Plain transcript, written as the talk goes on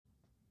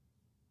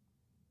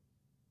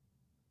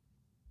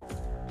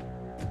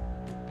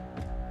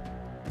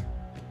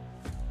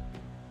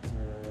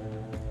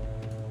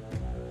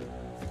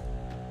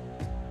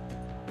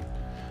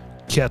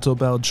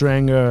Kettlebell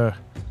Dranger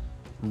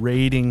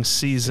raiding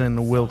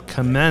season will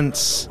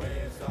commence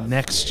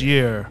next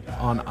year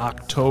on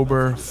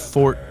October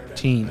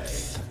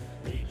 14th.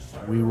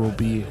 We will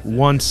be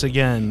once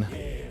again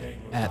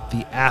at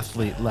the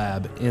Athlete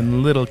Lab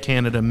in Little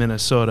Canada,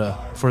 Minnesota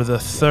for the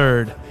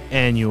third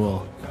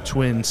annual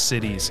Twin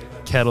Cities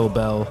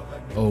Kettlebell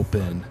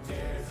Open.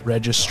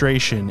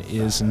 Registration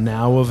is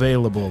now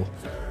available.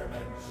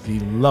 The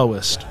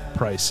lowest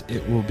price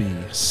it will be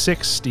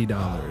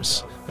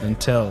 $60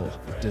 until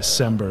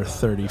December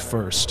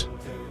 31st.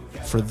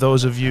 For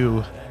those of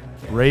you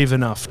brave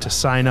enough to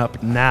sign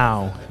up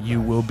now,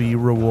 you will be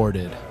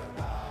rewarded.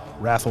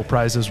 Raffle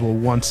prizes will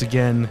once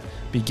again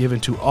be given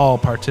to all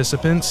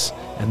participants,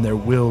 and there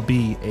will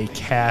be a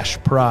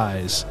cash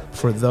prize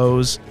for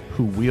those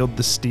who wield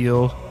the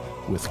steel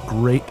with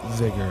great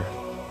vigor.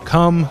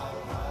 Come,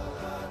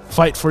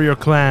 fight for your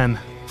clan,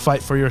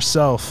 fight for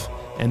yourself,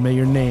 and may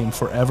your name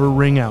forever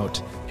ring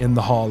out in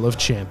the Hall of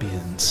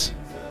Champions.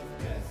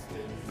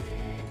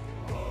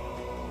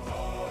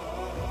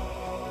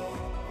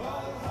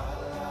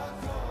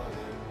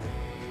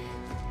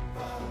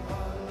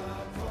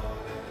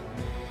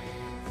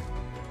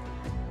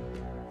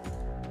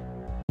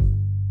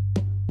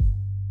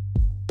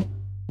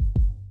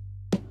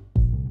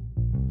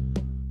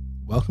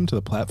 Welcome to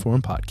the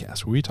Platform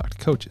Podcast, where we talk to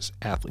coaches,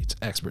 athletes,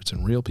 experts,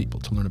 and real people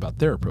to learn about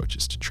their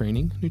approaches to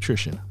training,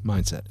 nutrition,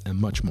 mindset, and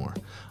much more.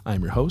 I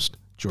am your host,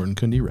 Jordan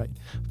Kundi-Wright,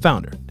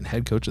 founder and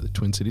head coach of the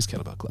Twin Cities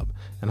Kettlebell Club,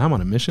 and I'm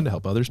on a mission to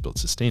help others build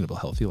sustainable,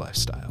 healthy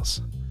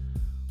lifestyles.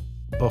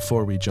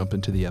 Before we jump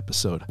into the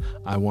episode,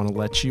 I want to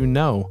let you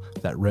know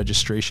that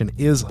registration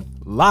is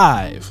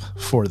live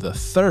for the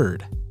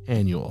third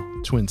annual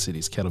Twin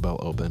Cities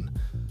Kettlebell Open.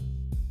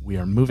 We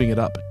are moving it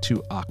up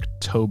to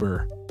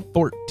October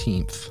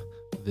 14th.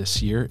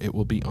 This year. It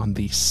will be on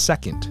the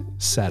second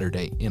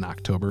Saturday in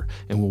October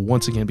and will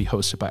once again be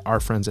hosted by our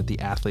friends at the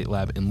Athlete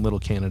Lab in Little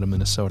Canada,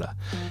 Minnesota.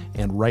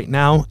 And right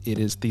now, it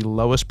is the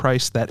lowest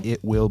price that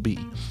it will be.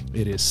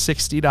 It is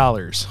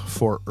 $60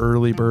 for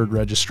early bird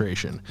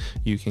registration.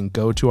 You can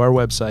go to our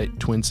website,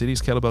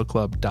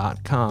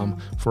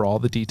 TwinCitiesKettlebellClub.com, for all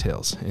the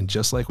details. And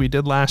just like we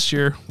did last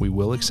year, we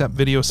will accept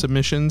video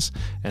submissions,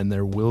 and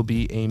there will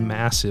be a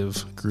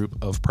massive group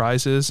of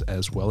prizes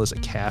as well as a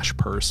cash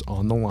purse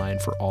on the line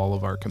for all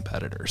of our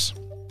competitors.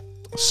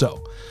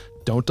 So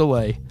don't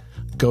delay.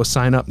 Go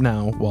sign up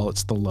now while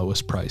it's the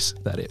lowest price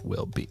that it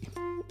will be.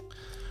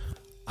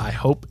 I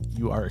hope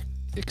you are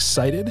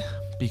excited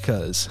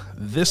because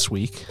this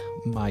week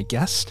my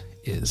guest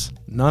is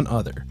none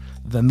other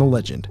than the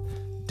legend,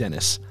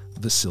 Denis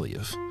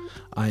Vasilev.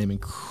 I am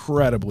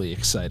incredibly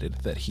excited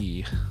that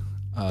he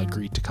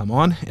agreed to come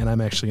on, and I'm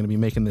actually going to be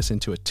making this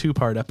into a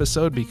two-part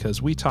episode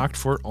because we talked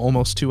for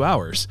almost 2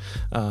 hours.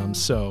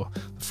 So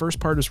the first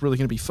part is really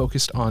going to be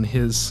focused on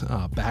his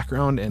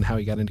background and how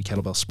he got into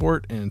kettlebell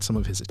sport and some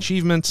of his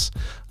achievements.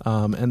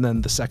 And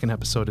then the second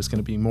episode is going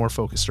to be more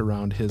focused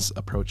around his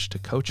approach to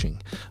coaching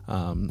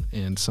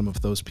and some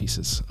of those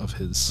pieces of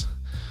his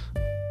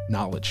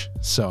knowledge.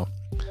 So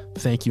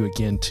thank you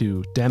again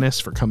to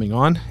Denis for coming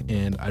on,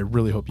 and I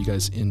really hope you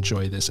guys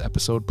enjoy this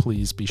episode.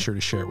 Please be sure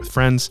to share it with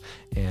friends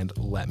and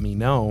let me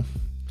know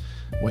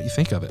what you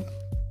think of it.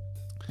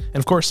 And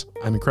of course,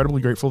 I'm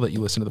incredibly grateful that you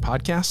listen to the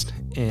podcast,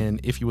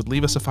 and if you would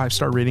leave us a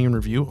 5-star rating and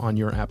review on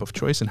your app of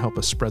choice and help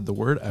us spread the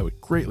word, I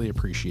would greatly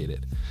appreciate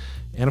it.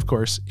 And of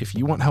course, if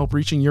you want help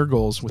reaching your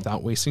goals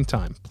without wasting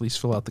time, please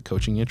fill out the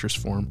coaching interest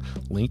form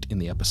linked in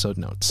the episode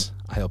notes.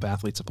 I help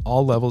athletes of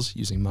all levels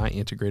using my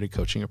integrated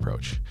coaching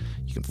approach.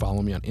 You can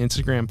follow me on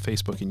Instagram,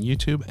 Facebook, and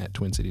YouTube at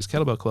Twin Cities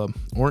Kettlebell Club,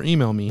 or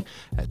email me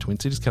at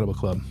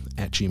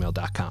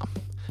twincitieskettlebellclub@gmail.com.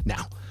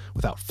 Now,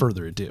 without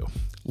further ado,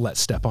 let's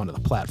step onto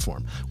the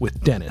platform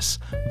with Denis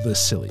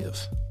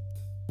Vasilev.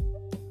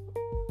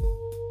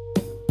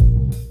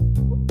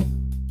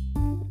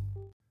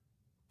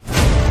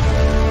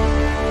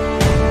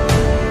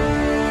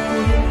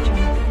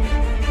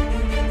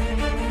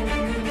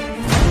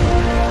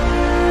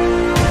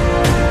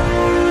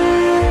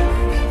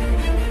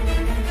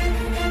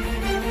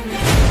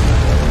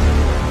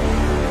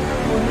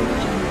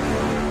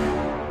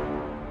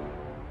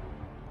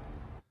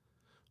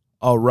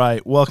 All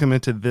right, welcome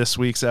into this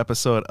week's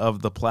episode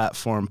of the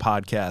Platform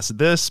Podcast.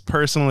 This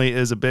personally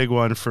is a big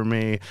one for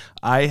me.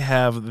 I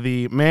have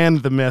the man,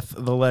 the myth,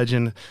 the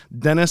legend,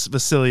 Denis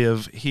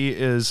Vasilev. He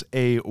is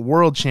a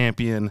world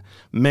champion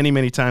many,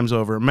 many times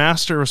over,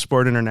 master of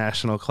sport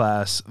international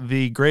class,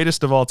 the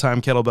greatest of all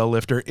time kettlebell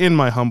lifter, in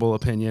my humble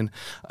opinion.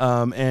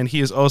 And he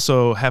is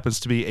also happens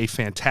to be a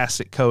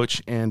fantastic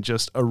coach and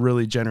just a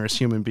really generous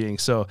human being.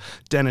 So,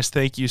 Denis,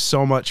 thank you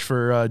so much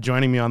for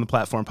joining me on the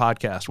Platform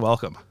Podcast.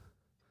 Welcome.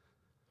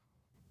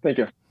 Thank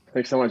you.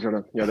 Thanks so much,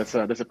 Jordan. Yeah, that's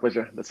a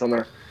pleasure. That's an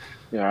honor.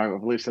 Yeah,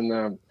 I've listened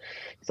to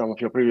some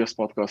of your previous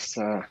podcasts.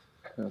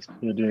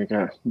 You're doing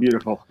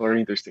beautiful,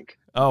 very interesting.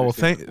 Oh,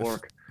 well,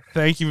 work.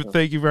 Thank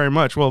you very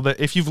much. Well,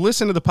 if you've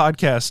listened to the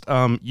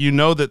podcast, you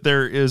know that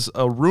there is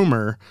a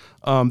rumor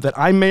that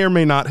I may or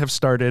may not have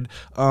started,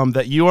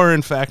 that you are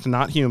in fact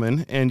not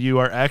human, and you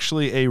are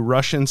actually a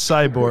Russian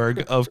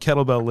cyborg of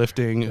kettlebell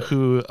lifting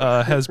who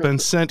has been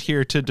sent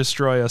here to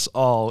destroy us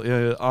all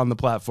on the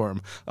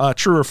platform.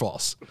 True or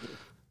false?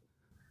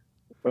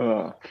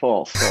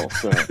 False.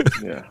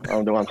 Yeah,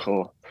 I'm the one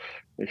who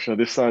actually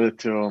decided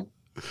to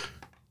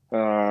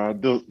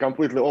do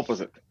completely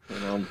opposite.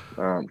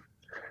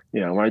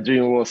 My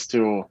dream was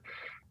to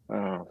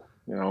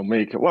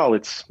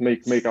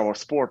make our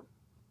sport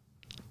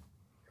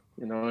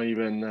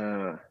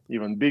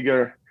even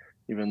bigger,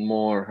 even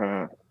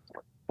more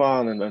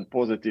fun and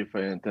positive,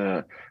 and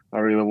I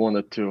really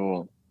wanted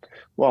to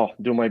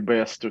do my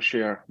best to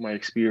share my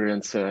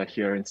experience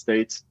here in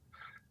States,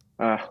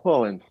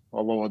 and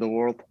all over the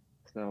world.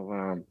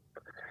 So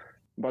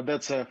but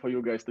that's for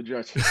you guys to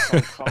judge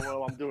how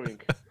well I'm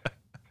doing.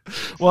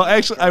 Well,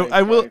 actually,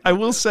 I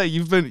will say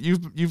you've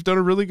done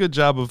a really good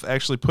job of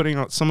actually putting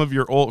out some of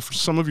your old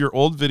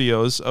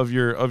videos of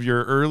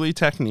your early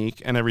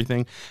technique and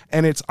everything.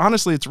 And it's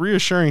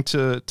reassuring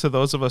to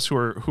those of us who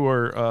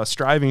are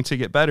striving to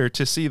get better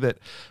to see that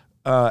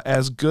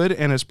as good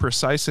and as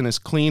precise and as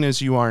clean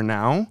as you are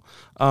now.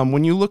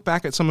 When you look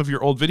back at some of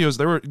your old videos,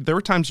 there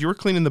were times you were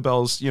cleaning the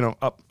bells,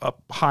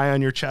 up high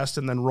on your chest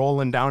and then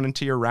rolling down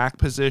into your rack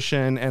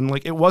position, and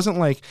like it wasn't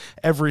like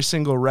every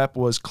single rep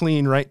was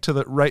clean right to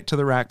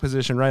the rack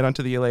position, right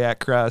onto the iliac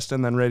crest,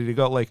 and then ready to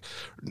go. Like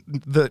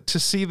to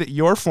see that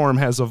your form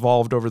has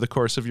evolved over the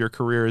course of your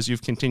career as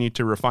you've continued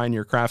to refine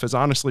your craft is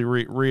honestly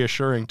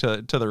reassuring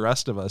to the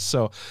rest of us.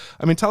 So,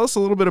 I mean, tell us a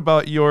little bit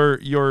about your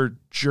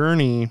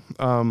journey.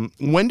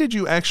 When did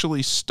you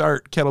actually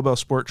start kettlebell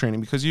sport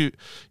training? Because you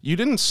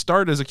didn't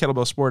start as a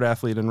kettlebell sport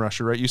athlete in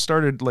Russia, right? You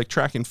started like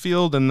track and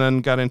field and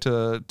then got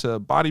into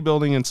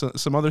bodybuilding and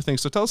some other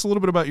things. So tell us a little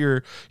bit about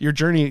your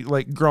journey,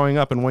 like growing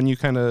up and when you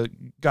kind of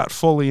got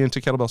fully into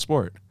kettlebell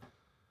sport.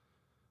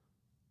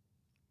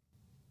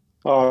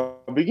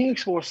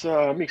 Beginnings was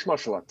mixed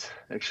martial arts,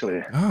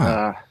 actually.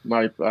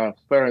 My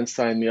parents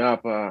signed me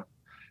up.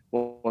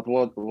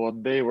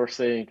 What they were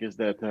saying is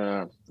that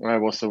I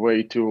was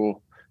way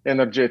too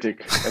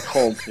energetic at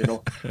home,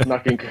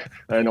 knocking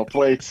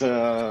plates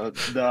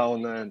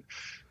down and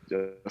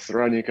just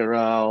running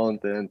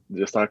around and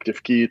just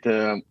active kid.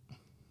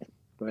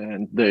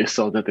 And they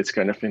saw that it's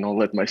kind of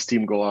let my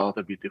steam go out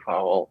a bit if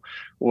I was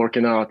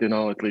working out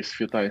at least a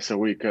few times a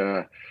week.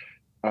 So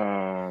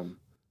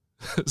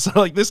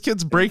like this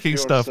kid's breaking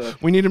stuff.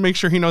 We need to make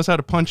sure he knows how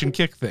to punch and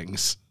kick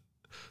things.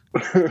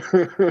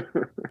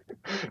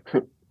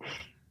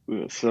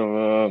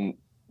 So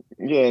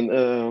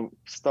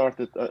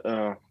started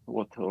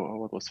what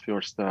was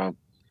first.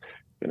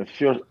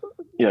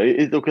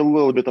 It took a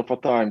little bit of a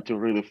time to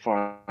really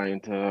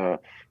find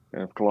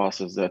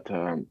classes that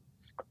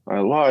I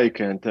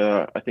like, and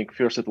I think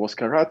first it was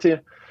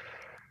karate,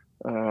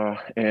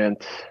 and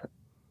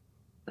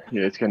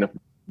it's kind of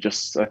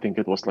just, I think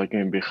it was like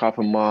maybe half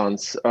a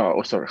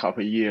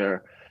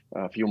year,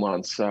 a few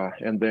months,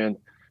 and then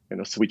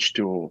switched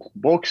to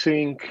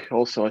boxing.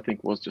 Also, I think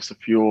it was just a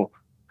few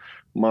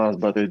months,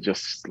 but it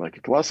just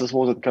like classes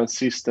wasn't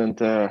consistent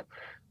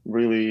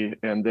really.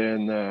 And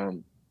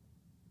then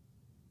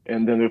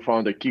we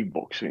found a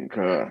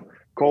kickboxing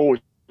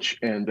coach,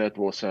 and that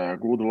was a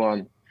good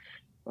one.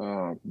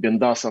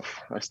 Bendasov,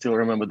 I still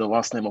remember the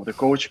last name of the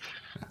coach,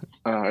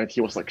 and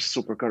he was like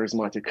super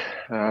charismatic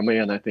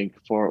man. I think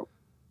for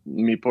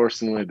me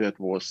personally, that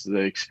was the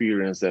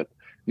experience that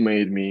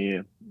made me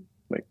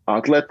like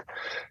athlete.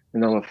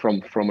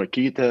 From a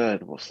kid,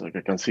 it was like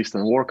a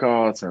consistent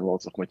workouts and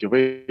lots of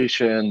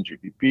motivation,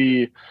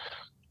 GPP,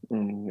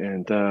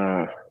 and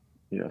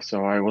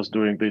so I was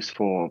doing this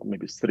for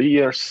maybe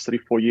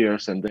 3-4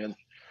 years, and then.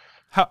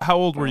 How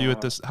old were you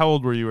at this? How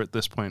old were you at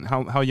this point?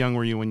 How young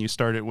were you when you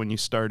started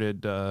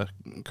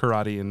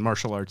karate and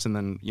martial arts, and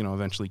then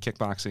eventually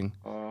kickboxing?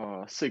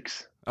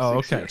 6.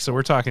 Oh, 6 okay. years. So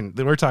we're talking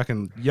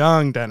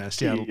young Denis.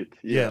 Kid,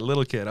 yeah,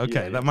 little kid.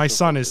 Okay, my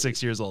son is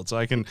 6 years old, so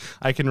I can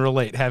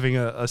relate having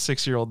a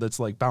 6-year-old that's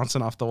like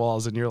bouncing off the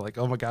walls, and you're like,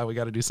 oh my god, we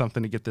got to do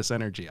something to get this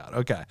energy out.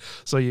 Okay,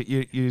 so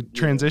you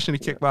transition to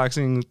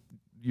kickboxing.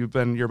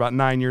 You're about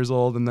 9 years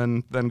old, and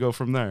then go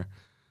from there.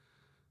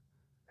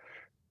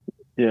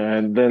 Yeah,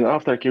 and then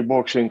after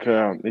kickboxing,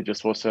 it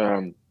just was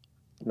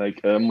we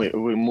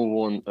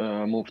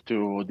moved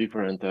to a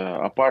different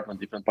apartment,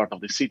 different part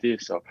of the city,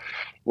 so it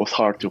was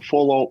hard to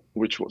follow,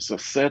 which was a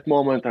sad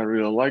moment. I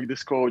really liked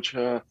this coach.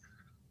 I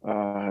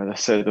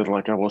said that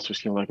like I was with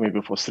him like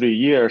maybe for 3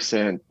 years,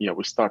 and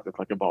we started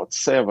like about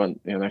 7,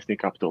 and I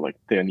think up to like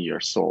 10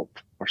 years old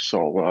or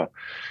so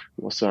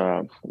was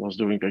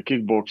doing a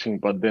kickboxing,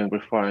 but then we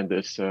find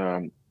this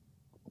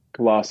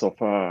class of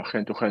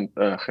hand-to-hand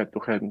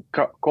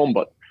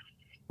combat,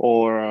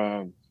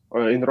 or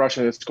in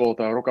Russian it's called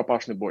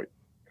rukopashny boy.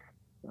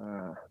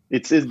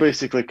 It's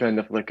basically kind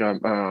of like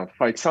a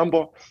fight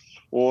sambo,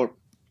 or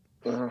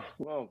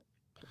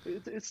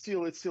it's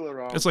still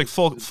around. It's like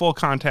full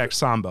contact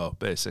sambo,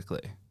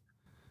 basically.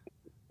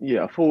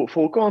 yeah,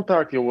 full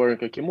contact. You're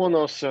wearing a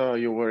kimonos.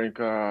 You're wearing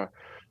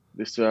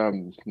this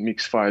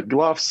mixed fight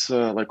gloves,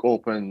 like Yep,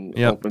 open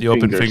the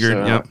open fingers.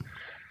 fingered. Yep.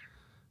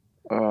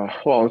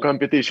 Well, in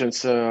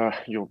competitions,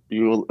 you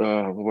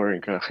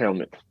wearing a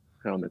helmet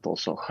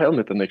also,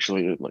 helmet, and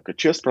actually like a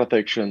chest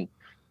protection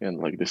and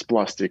like this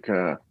plastic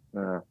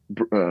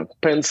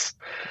pants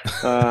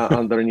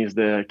underneath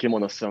the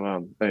kimonos,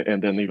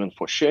 and then even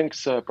for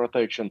shanks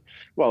protection.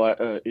 Well,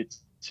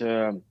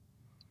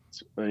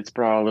 it's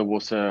probably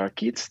was a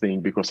kids thing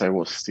because I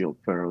was still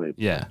fairly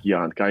Yeah. like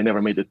young. I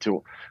never made it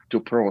to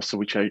pros,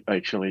 which I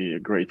actually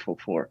grateful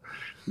for,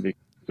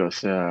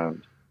 because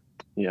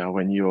yeah,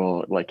 when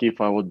you're like,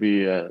 if I would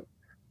be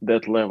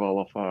that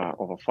level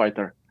of a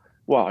fighter,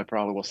 well, I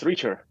probably was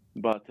richer,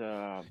 but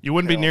You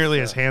wouldn't be health, nearly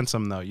as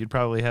handsome though. You'd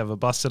probably have a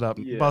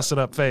yeah, busted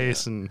up yeah,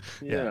 face, and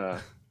yeah.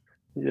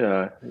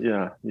 yeah,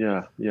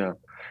 yeah.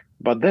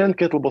 But then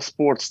kettlebell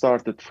sports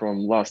started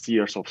from last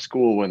years of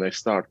school when I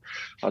start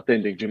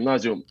attending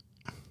gymnasium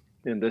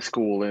in the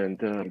school, and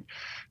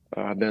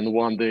then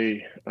one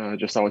day,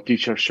 just our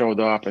teacher showed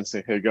up and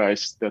said, "Hey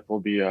guys, that will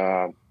be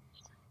I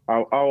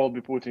will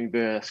be putting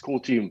the school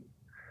team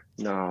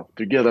now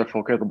together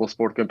for kettlebell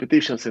sport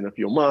competitions in a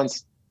few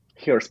months.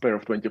 Here's a pair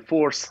of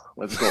 24s.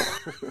 Let's go.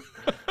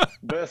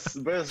 Best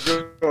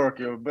jerk,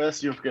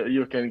 best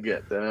you can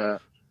get."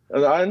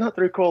 And I not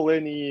recall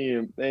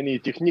any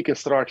technique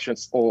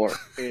instructions or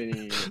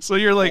any So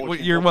you're like,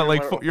 coaching you're what,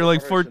 like, you're like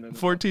preparation anymore.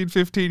 14,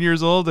 15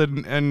 years old,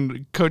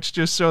 and coach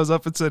just shows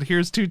up and said,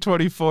 "Here's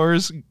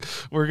 224s.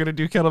 We're going to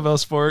do kettlebell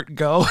sport.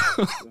 Go."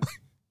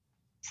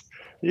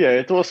 Yeah,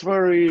 it was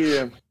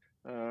very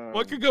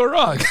What could go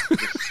wrong?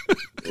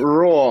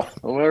 raw,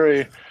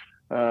 very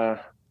uh,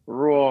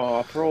 raw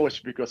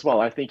approach because,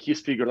 well, I think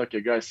he's figured,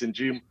 okay, guys in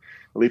gym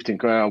lifting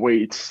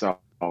weights, so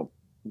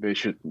they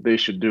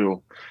should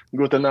do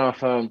good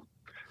enough.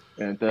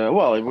 And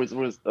well, it was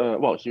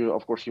well, he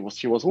of course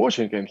he was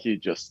watching, and he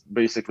just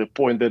basically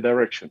pointed the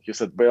direction. He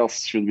said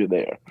bells should be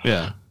there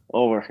Yeah.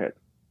 overhead.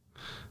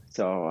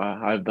 So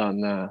I've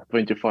done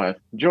 25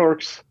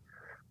 jerks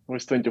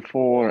with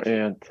 24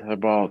 and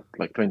about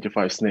like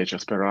 25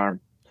 snatches per arm.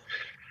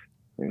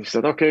 And he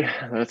said, okay,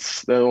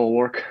 that'll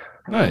work.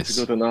 It's Nice.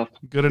 good enough.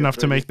 Good Get enough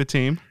to ready. make the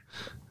team.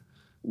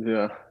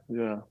 Yeah,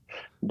 yeah.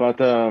 But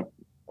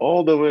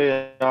all the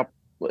way up,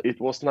 it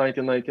was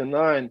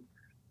 1999,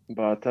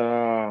 but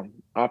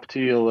up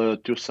till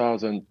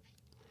 2000,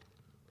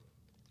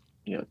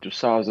 yeah,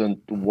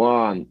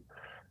 2001,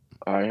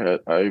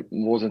 I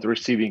wasn't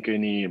receiving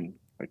any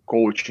like,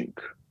 coaching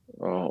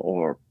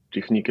or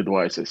technique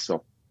advices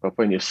of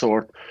any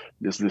sort.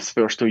 This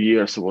first 2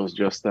 years was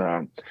just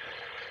uh,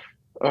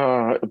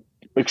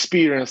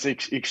 experience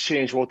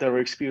exchange, whatever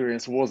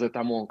experience was it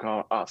among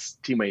us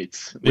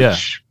teammates, Yeah.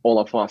 which all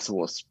of us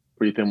was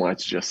pretty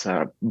much just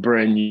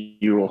brand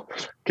new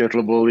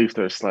kettlebell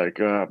lifters. Like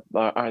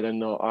I don't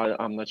know,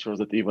 I'm not sure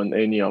that even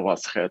any of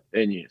us had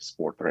any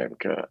sport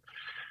rank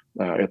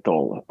at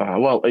all.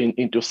 Well,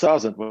 in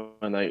 2000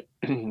 when I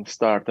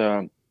start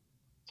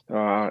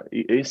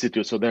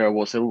institute, so there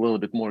was a little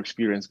bit more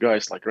experienced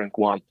guys like rank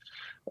one.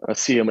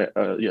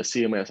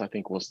 CMS I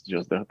think was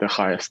just the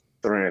highest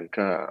rank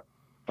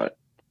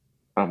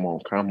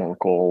among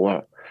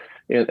all,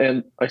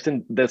 and I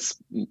think that's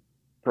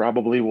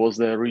probably was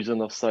the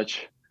reason of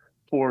such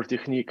poor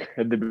technique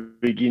at the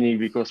beginning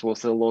because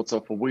was a lot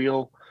of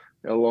will,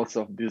 a lot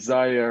of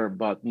desire,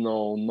 but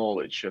no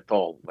knowledge at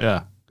all. Like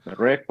Yeah.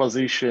 rack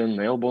position,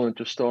 elbow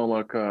into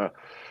stomach,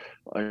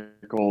 I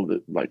called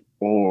it like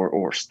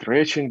or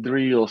stretching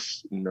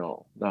drills.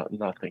 No,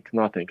 nothing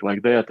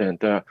like that. And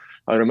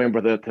I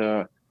remember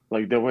that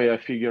like the way I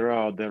figure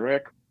out the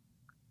rack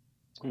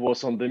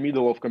was on the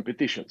middle of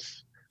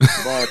competitions.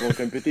 But on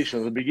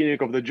competition, the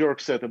beginning of the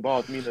jerk set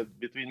about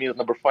between minute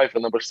number 5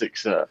 and number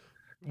 6. When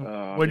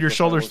your Because I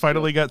shoulders was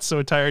finally got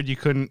so tired you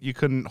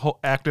couldn't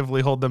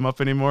actively hold them up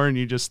anymore, and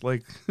you just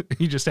like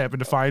you just happened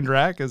to find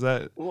rack. Is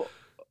that?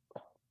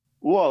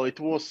 well, it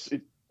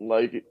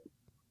like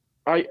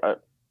I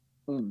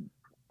mm,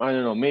 I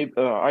don't know, maybe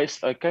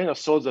I kind of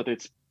thought that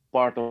it's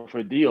part of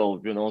a deal,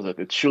 that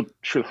it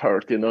should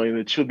hurt, and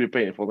it should be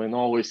painful, and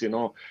always, at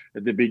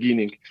the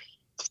beginning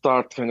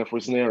start kind of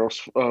with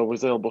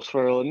with elbows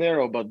fairly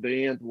narrow, but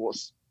the end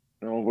was,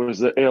 with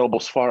the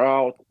elbows far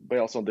out,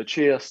 belts on the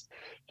chest,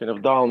 kind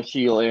of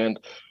downhill, and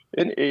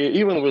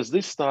even with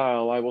this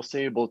style, I was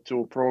able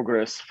to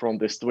progress from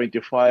this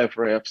 25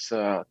 reps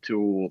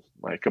to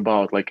like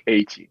about like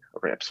 80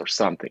 reps or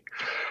something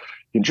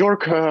in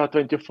jerk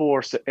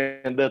 24s,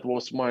 and that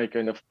was my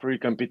kind of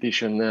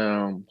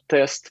pre-competition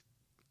test.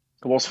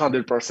 It was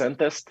 100%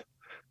 test.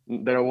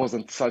 There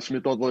wasn't such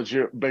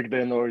methodology back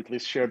then, or at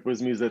least shared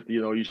with me that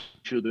you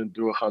shouldn't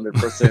do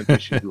 100%, you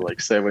should do like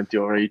 70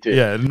 or 80.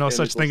 Yeah, no And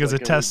such it thing was as a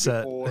like a week test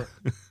set. before.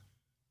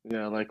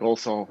 Yeah, like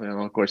also,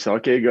 coach said,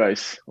 okay,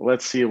 guys,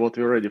 let's see what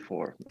we're ready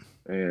for.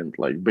 And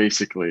like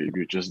basically,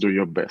 you just do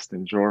your best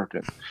in jerk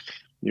and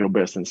your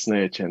best in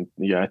snatch. And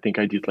yeah, I think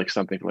I did like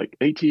something like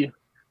 80. I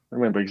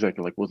remember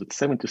exactly, like was it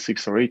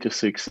 76 or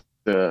 86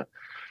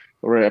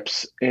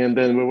 reps, and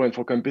then we went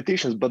for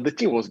competitions. But the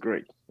team was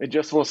great. It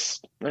just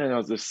was,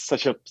 there's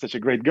such a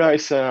great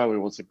guys. We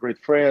was a great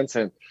friends,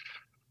 and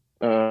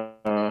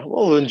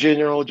well, in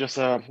general, just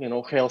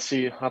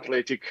healthy,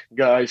 athletic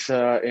guys,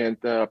 and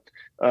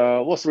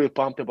was really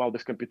pumped about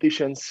these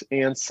competitions.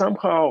 And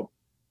somehow,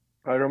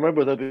 I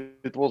remember that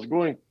it was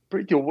going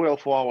pretty well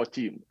for our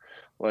team.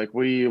 Like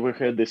we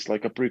had this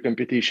like a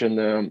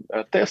pre-competition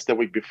test the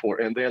week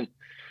before, and then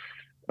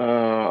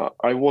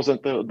I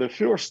wasn't the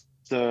first.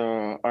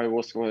 I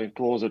was like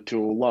closer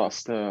to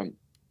last to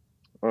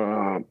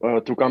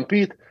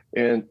compete,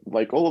 and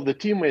like all of the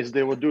teammates,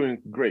 they were doing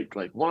great.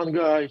 Like one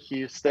guy,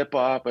 he stepped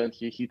up and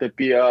he hit a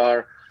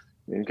PR,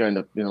 and kind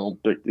of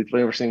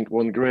everything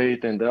went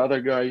great. And the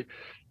other guy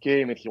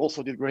came and he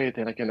also did great.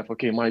 And I kind of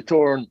okay, my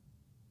turn.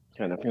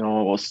 Kind of I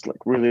was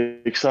like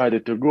really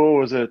excited to go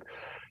with it.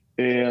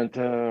 And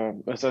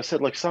as I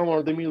said, like somewhere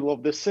in the middle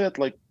of the set,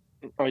 like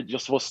I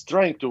just was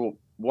trying to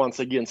once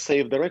again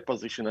save the rack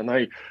position, and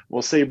I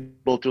was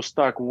able to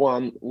stack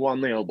one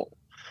elbow,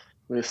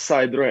 the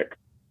side rack,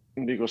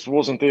 because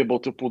wasn't able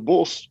to put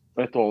both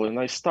at all, and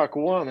I stuck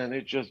one, and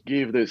it just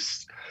gave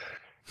this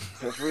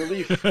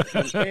relief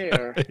in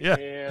air, Yeah.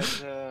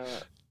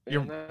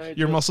 and I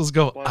Your just muscles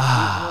go, like with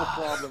no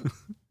problem,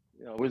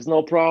 with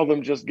no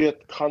problem, just get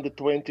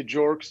 120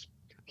 jerks,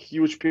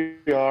 huge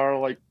PR,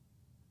 like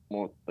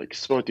more like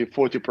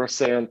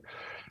 30-40%,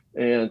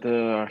 and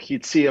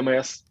hit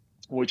CMS,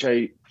 which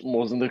I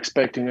wasn't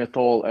expecting at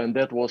all, and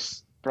that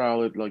was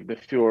probably like the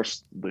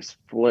first this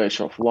flash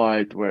of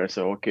light where I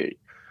said, okay,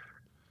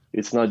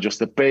 it's not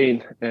just a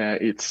pain,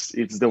 it's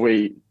the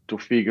way to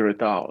figure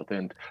it out.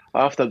 And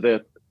after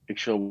that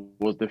actually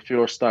was the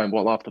first time,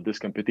 well, after this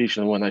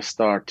competition, when I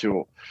start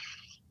to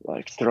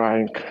like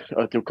trying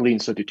to clean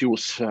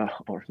 32s,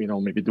 or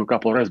maybe do a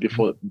couple of reps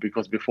before,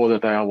 because before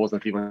that I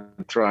wasn't even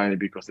trying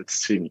because it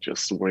seemed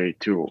just way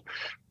too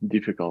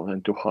difficult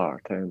and too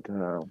hard. And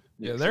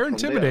yeah, so they're from there,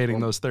 intimidating,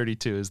 those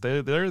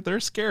 32s. They're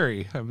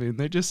scary. I mean,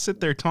 they just sit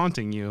there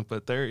taunting you,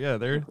 but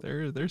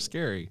they're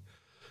scary.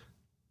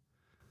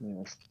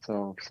 yes.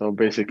 So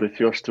basically,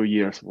 first 2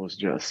 years was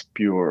just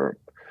pure,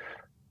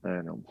 I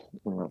don't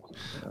know.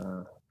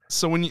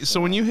 So when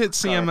you hit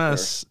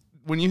CMS,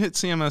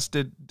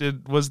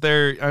 was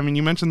there? I mean,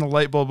 you mentioned the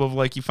light bulb of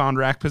like you found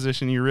rack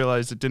position, you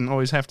realized it didn't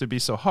always have to be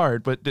so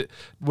hard. But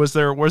was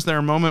there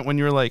a moment when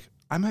you were like,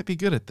 I might be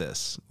good at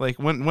this? Like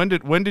when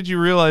did you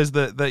realize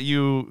that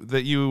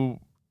you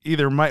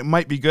either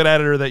might be good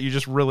at it, or that you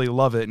just really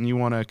love it and you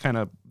want to kind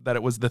of, that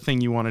it was the thing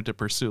you wanted to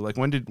pursue? Like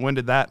when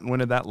did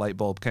that light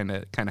bulb kind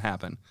of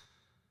happen?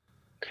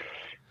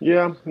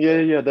 Yeah.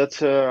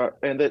 That's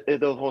and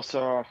it was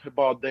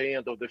about the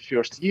end of the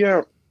first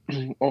year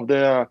of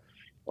the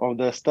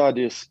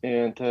studies,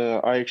 and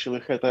I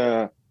actually had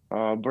a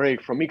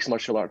break from mixed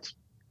martial arts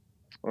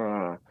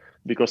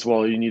because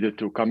well, you needed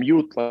to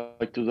commute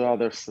like to the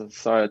other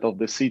side of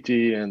the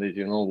city, and it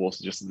was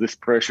just this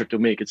pressure to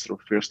make it through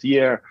first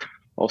year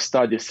of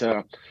studies,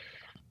 and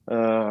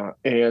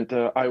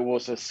I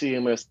was a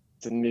CMS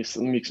in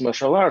mixed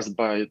martial arts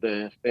by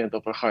the end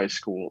of a high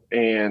school,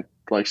 and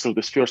like so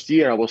this first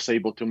year I was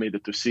able to make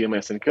it to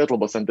CMS and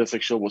kettlebells, and this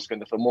actually was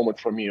kind of a moment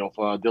for me of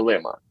a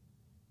dilemma.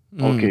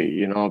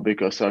 Okay,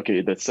 because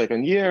okay, that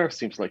second year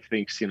seems like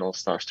things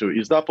starts to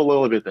ease up a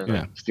little bit, and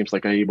Yeah. it seems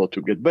like I'm able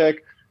to get back.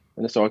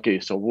 And so okay,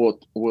 so what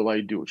will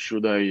I do?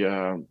 Should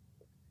I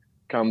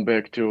come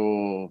back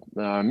to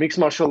mixed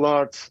martial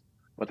arts,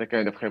 but I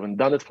kind of haven't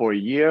done it for a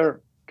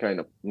year, kind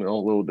of a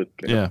little bit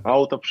kind of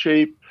out of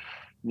shape,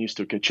 needs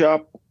to catch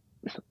up,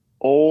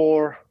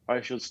 or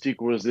I should stick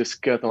with this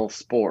kettlebell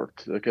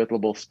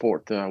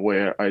sport,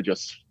 where I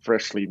just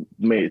freshly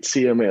made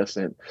CMS,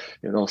 and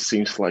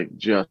seems like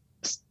just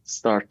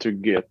start to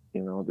get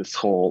this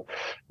whole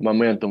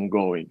momentum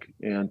going.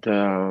 And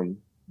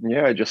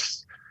I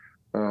just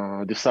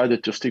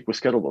decided to stick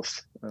with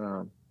kettlebells.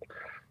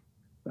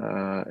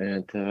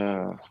 And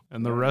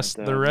the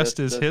rest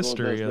is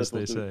history, as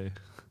they say.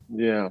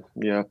 Yeah,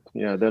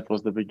 that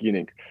was the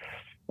beginning.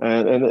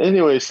 And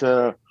anyways,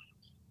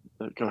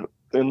 like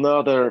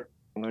another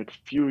like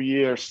few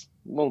years,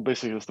 well,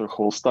 basically the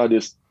whole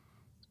studies,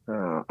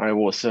 I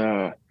was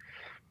kind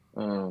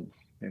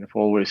of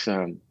always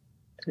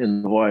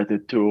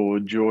invited to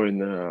join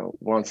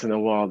once in a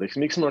while these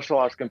mixed martial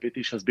arts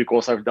competitions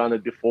because I've done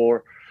it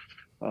before.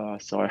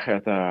 So I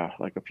had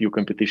like a few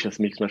competitions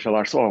mixed martial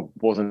arts. So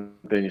it wasn't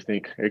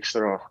anything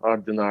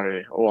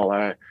extraordinary.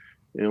 Well,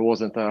 it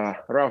wasn't a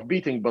rough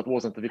beating, but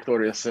wasn't a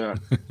victorious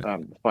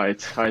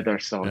fight either.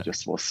 So it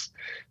just was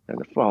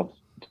kind of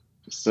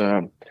just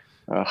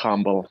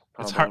humble.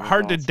 It's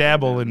hard to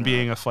dabble in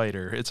being a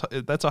fighter.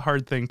 That's a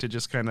hard thing to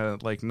just kind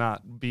of like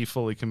not be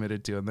fully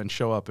committed to and then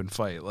show up and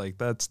fight. Like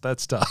that's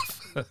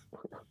tough.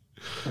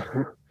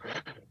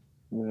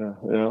 Yeah.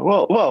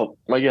 Well.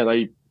 Again,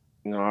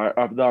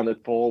 I've done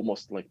it for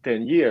almost like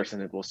 10 years,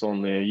 and it was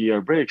only a year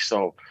break.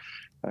 So,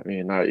 I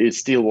mean, it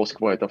still was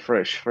quite a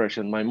fresh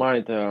in my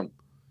mind.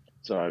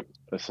 So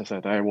as I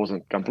said, I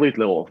wasn't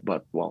completely off,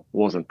 but well,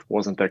 wasn't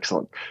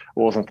excellent,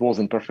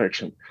 wasn't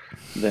perfection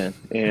then,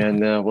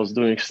 and was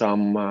doing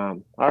some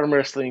arm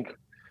wrestling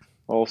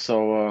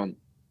also.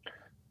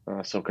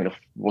 So kind of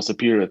was a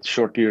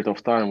short period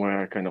of time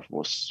where I kind of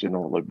was,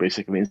 like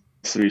basically in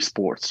three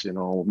sports,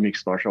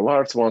 mixed martial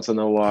arts once in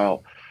a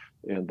while,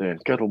 and then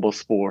kettlebell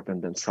sport,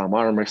 and then some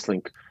arm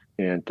wrestling.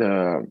 And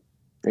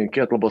in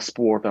kettlebell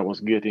sport, I was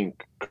getting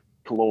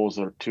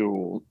closer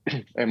to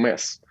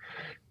MS,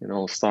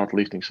 start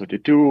lifting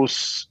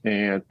 32s,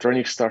 and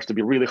training starts to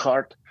be really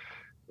hard.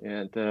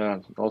 And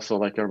also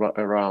like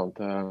around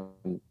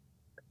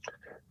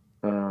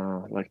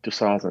like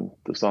 2000,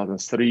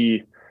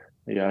 2003,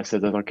 yeah, I said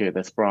that, okay,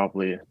 that's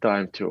probably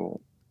time to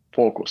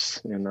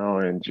focus,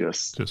 and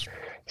just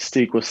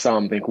stick with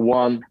something.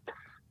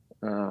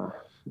 Uh,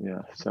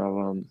 yeah,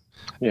 so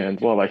yeah,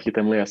 and well, I hit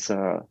MS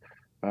uh,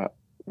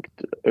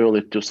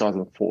 early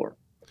 2004.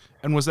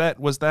 And was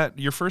that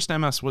your first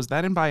MS? Was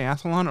that in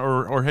biathlon,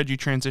 or had you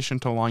transitioned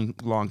to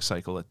long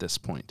cycle at this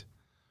point?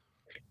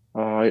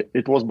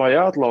 It was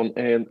biathlon,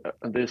 and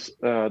this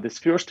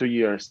first 2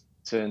 years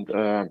and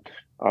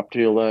up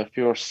till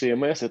first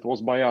CMS, it was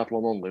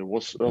biathlon only. It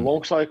was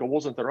long cycle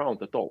wasn't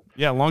around at all.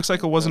 Yeah, long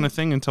cycle wasn't a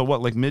thing until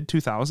what, like mid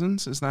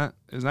 2000s? Is that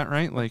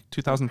right? Like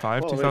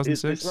 2005,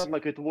 2006? It's not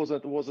like it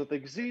wasn't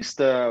exist,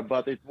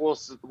 but it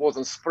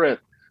wasn't spread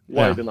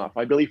wide enough.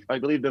 I believe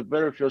the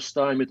very first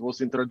time it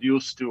was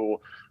introduced to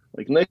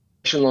like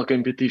national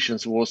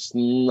competitions was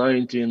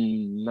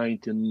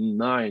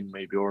 1999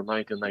 maybe, or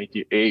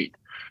 1998.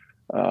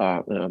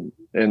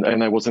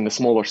 And I was in a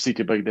smaller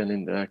city back then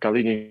in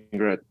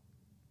Kaliningrad.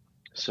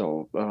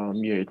 So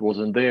yeah, it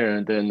wasn't there.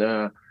 And then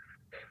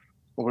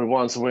we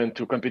once went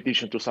to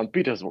competition to St.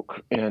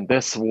 Petersburg, and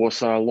this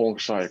was a long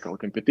cycle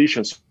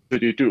competition,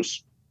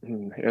 32s.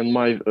 And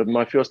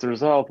my first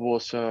result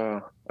was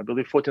I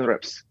believe 14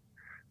 reps,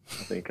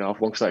 I think, of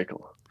long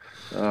cycle.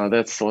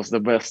 That was the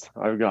best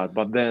I've got.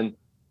 But then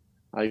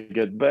I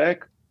get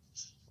back,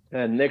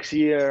 and next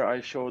year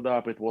I showed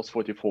up, it was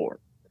 44.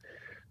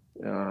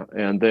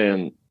 And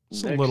then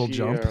it's next a little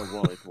year, jump.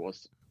 well, it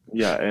was,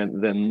 yeah,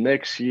 and then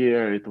next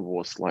year it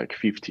was like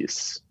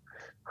 50s,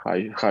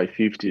 high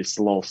 50s,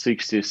 low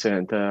 60s,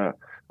 and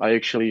I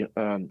actually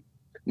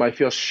my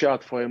first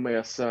shot for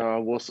MS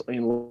was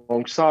in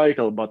long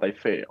cycle, but I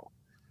failed.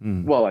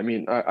 Well, I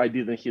mean, I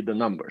didn't hit the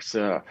numbers.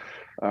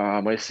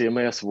 My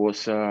CMS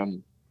was I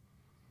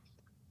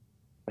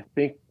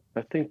think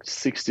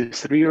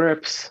 63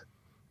 reps,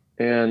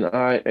 and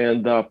I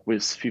end up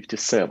with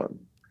 57.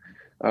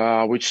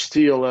 Which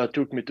still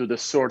took me to the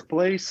third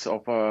place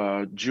of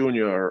a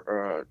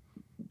junior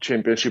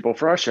championship of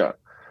Russia,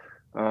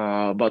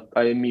 but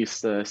I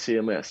missed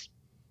CMS.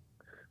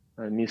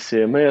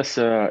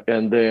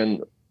 And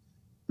then,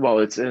 well,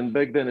 and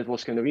back then it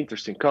was kind of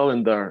interesting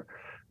calendar.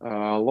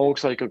 Long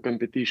cycle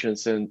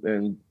competitions and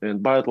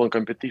biathlon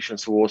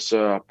competitions was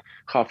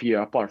half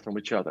year apart from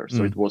each other.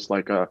 So it was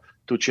like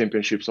two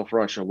championships of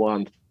Russia,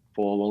 one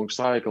for long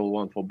cycle,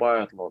 one for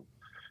biathlon.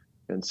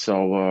 And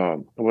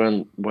so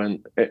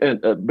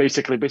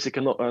basically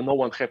no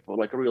one had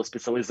like a real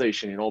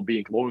specialization,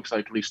 being long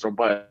cyclist or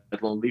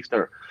biathlon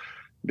lifter,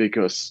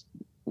 because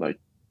like,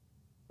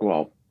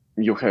 well,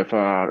 you have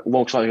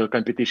long cycle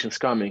competitions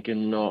coming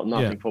and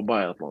nothing for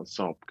biathlon.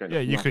 So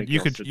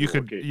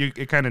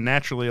it kind of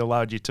naturally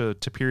allowed you to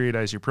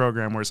periodize your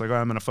program, where it's like, oh,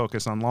 I'm going to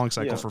focus on long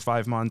cycle for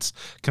 5 months,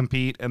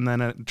 compete, and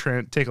then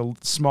take a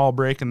small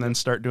break, and then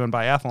start doing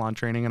biathlon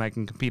training, and I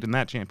can compete in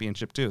that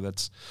championship too.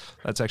 That's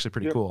actually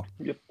pretty cool.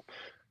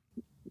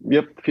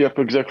 Yep,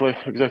 exactly.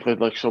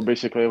 Like, so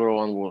basically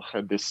everyone will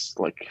have this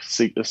like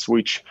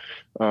switch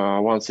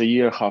once a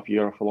year, half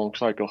year of a long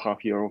cycle,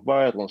 half year of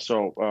biathlon.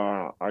 So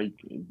I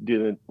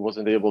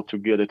wasn't able to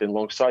get it in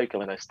long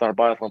cycle, and I start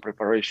biathlon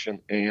preparation,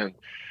 and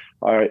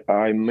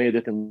I made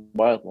it in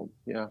biathlon.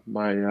 Yeah,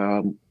 my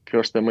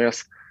first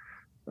MS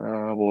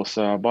was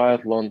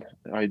biathlon.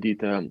 I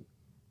did I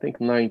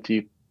think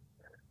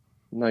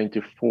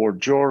 94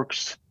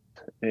 jerks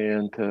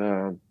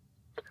and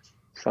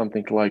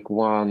something like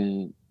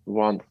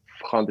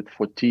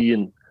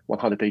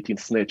 118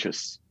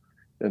 snatches.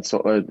 And so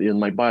in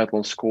my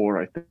biathlon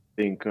score, I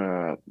think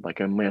like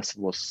MS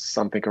was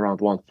something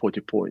around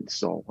 140 points.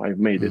 So I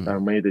made it. I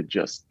made it,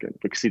 just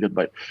exceeded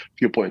by a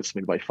few points,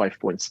 maybe by 5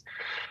 points.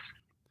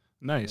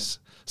 Nice.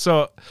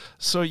 So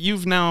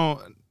you've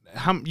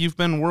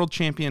been world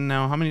champion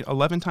now. How many?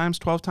 11 times?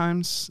 12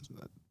 times?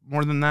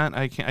 More than that?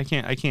 I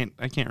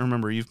can't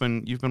remember. You've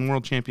been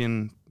world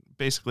champion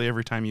basically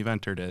every time you've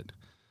entered it.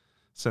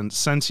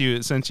 Since you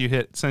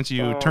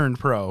turned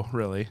pro,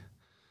 really.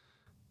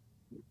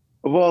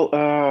 Well,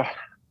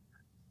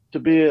 to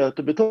be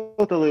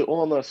totally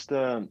honest,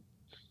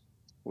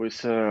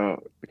 with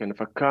kind of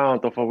a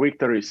count of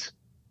victories,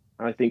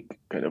 I think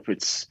kind of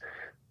it's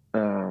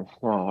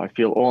well, I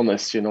feel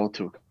honest,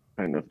 to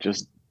kind of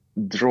just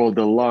draw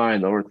the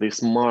line, or at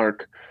least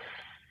mark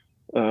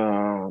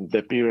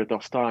the period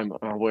of time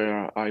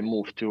where I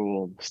moved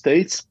to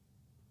States.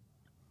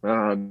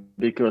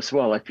 Because,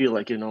 well, I feel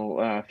like,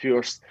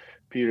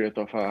 period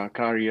of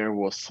career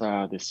was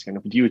this kind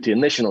of duty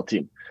and national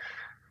team,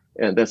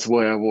 and that's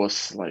where I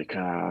was like,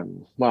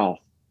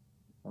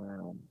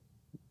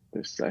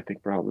 this I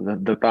think probably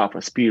the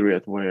toughest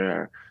period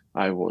where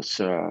I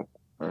was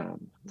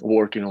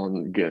working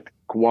on get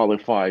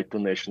qualified to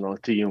national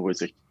team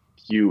with a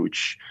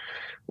huge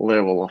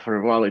level of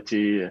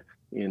rivalry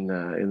in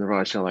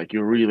Russia. Like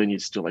you really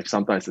needs to like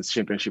sometimes the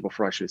championship of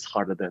Russia is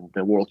harder than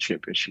the world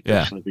championship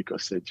actually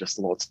because it's just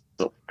lots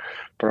of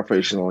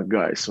professional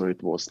guys. So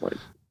it was like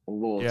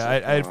lots of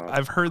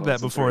I've heard that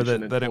before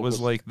that it was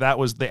like that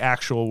was the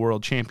actual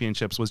world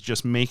championships was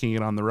just making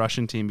it on the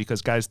Russian team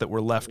because guys that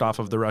were left off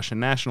of the Russian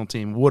national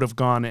team would have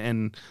gone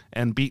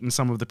and beaten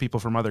some of the people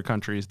from other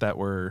countries that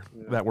were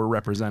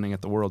representing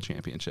at the world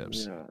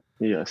championships.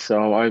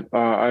 So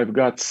I've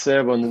got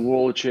 7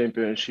 world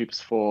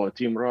championships for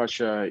Team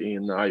Russia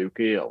in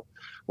IUKL.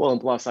 Well, and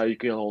plus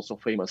IUKL also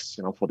famous,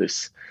 for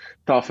this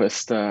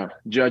toughest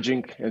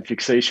judging and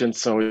fixation.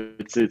 So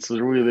it's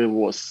really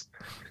was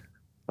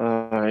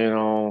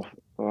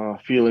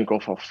feeling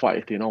of a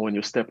fight, when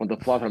you step on the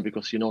platform,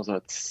 because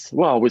that,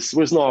 well,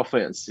 with no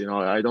offense,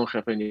 I don't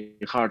have any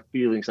hard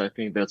feelings. I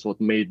think that's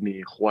what made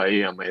me who I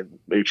am and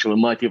actually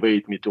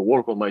motivate me to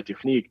work on my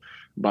technique.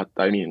 But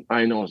I mean,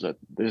 I know that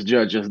these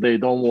judges, they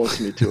don't want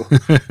me to,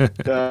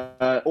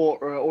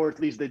 or at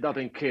least they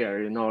don't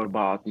care,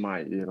 about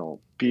my,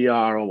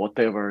 PR or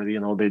whatever,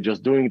 they're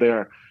just doing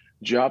their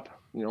job,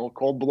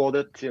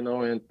 cold-blooded,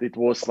 and it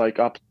was like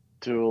up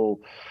to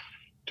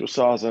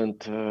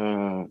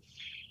 2000,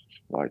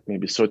 like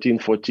maybe 13,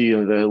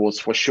 14, there was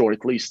for sure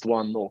at least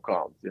one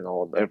knockout,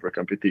 on every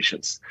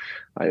competitions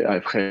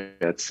I've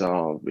had.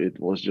 So it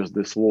was just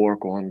this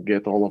work on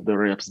get all of the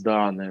reps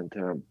done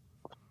and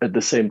at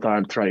the same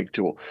time trying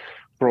to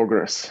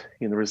progress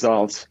in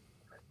results.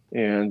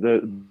 And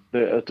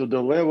to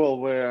the level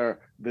where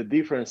the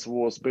difference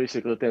was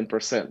basically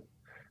 10%.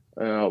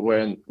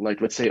 When,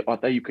 like, let's say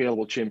at IUKL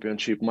World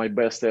Championship, my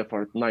best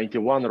effort,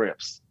 91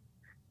 reps.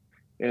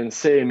 And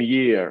same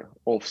year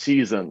of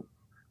season,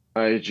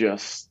 I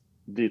just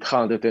did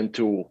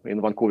 102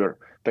 in Vancouver,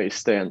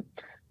 pace 10,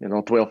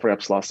 12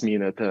 reps last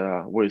minute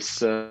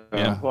with,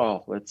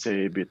 well, let's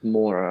say a bit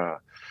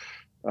more,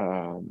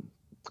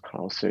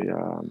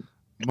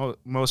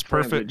 most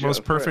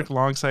perfect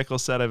long cycle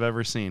set I've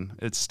ever seen.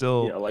 It's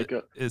still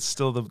it's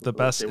still the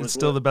best. It's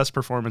still the best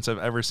performance I've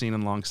ever seen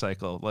in long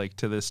cycle. Like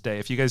to this day,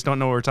 if you guys don't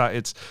know what we're talking,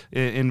 it's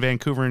in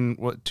Vancouver in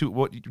what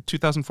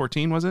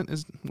 2014 was it?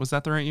 Was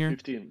that the right year?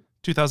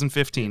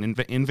 2015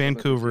 in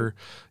Vancouver.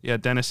 Yeah,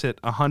 Denis hit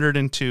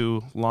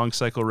 102 long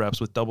cycle reps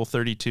with double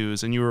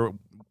 32s, and you were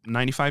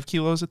 95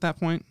 kilos at that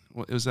point.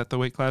 Was that the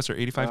weight class or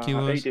 85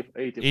 kilos?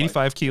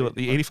 85 kilo.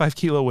 The 85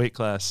 kilo weight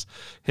class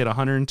hit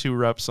 102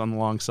 reps on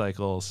long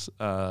cycles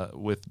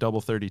with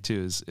double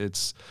 32s.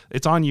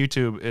 It's on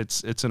YouTube.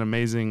 It's an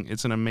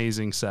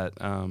amazing set.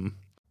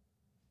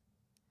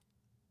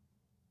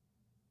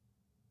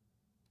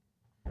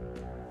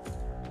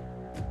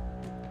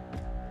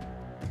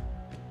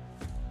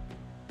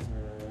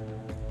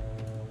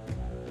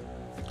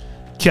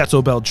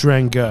 Kettlebell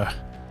Drenga,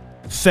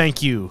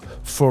 thank you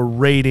for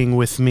raiding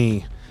with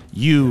me.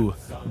 You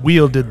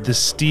wielded the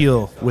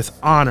steel with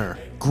honor,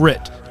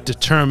 grit,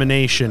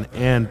 determination,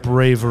 and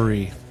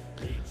bravery.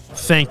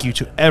 Thank you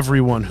to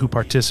everyone who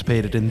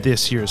participated in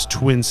this year's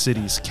Twin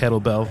Cities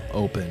Kettlebell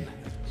Open.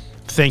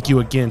 Thank you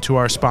again to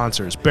our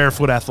sponsors,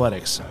 Barefoot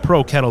Athletics,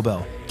 Pro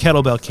Kettlebell,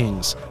 Kettlebell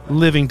Kings,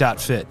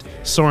 Living.Fit,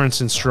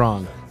 Sorensen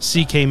Strong,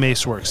 CK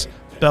Maceworks,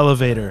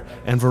 Bellevator,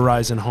 and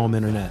Verizon Home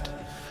Internet.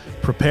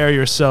 Prepare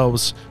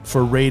yourselves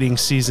for raiding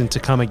season to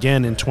come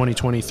again in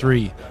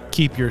 2023.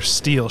 Keep your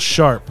steel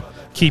sharp,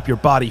 keep your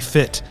body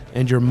fit,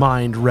 and your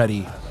mind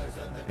ready.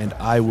 And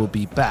I will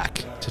be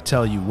back to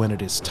tell you when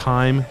it is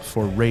time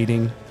for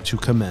raiding to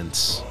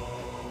commence.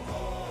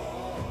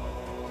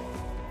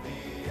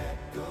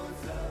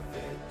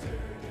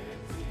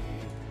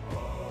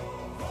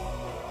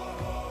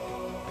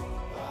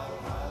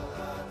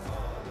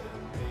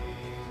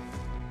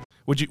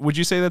 Would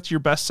you say that's your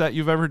best set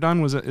you've ever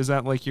done? Is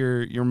that like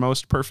your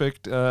most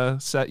perfect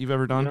set you've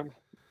ever done?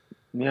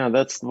 Yeah,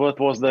 that's what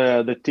was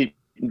the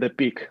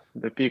peak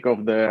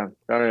of the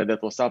career.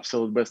 That was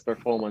absolute best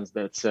performance.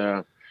 That's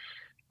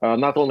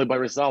not only by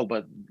result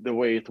but the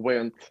way it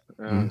went.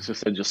 As I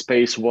said, just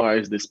pace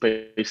wise, the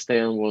pace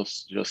 10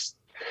 was just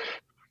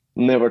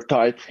never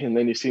tight in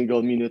any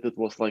single minute. It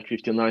was like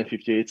 59,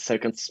 58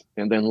 seconds,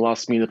 and then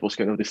last minute was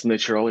kind of this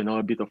natural,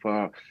 a bit of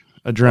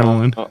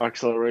adrenaline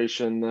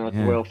acceleration.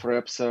 12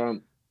 reps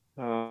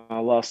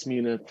last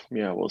minute.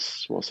 Yeah,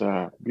 was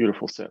a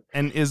beautiful set.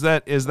 And is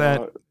that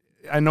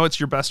I know it's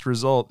your best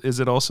result.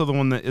 Is it also the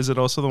one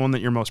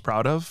that you're most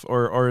proud of,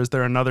 or is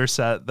there another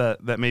set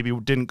that maybe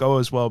didn't go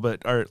as well,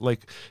 but are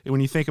like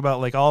when you think about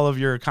like all of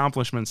your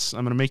accomplishments,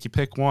 I'm gonna make you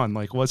pick one.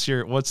 Like what's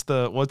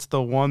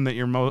the one that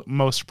you're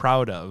most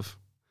proud of?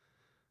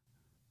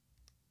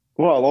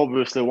 Well,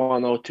 obviously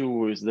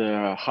 102 is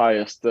the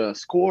highest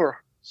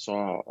score,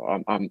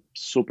 so I'm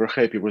super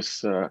happy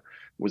with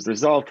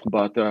result.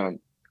 But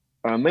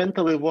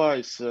mentally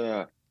wise,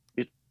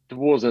 it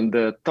wasn't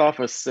the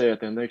toughest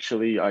set, and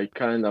actually I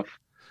kind of,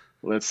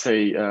 let's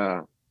say,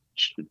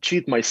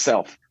 cheat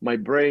myself, my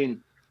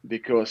brain,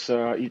 because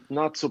it's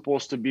not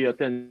supposed to be a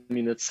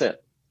 10-minute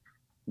set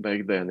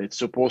back then. It's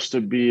supposed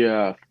to be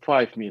a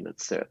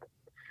 5-minute set.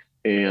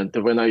 And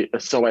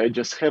I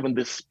just having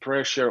this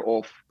pressure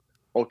of,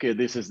 okay,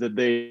 this is the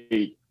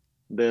day.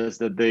 There's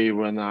the day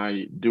when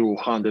I do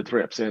 100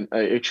 reps. And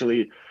I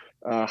actually,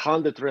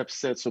 100 reps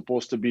set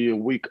supposed to be a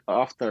week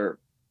after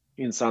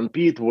in St.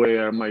 Pete,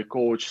 where my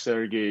coach,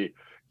 Sergey,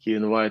 he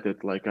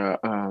invited like a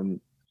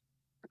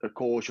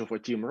coach of a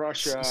team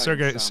Russia.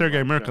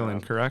 Sergey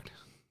Merkelin, correct?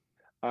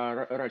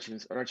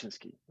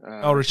 Rachinsky.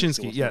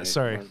 Rachinsky. Yeah,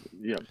 sorry.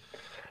 Yeah.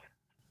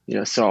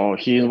 Yeah, so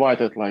he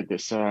invited like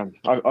this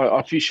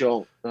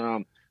official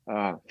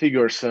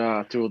figures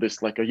to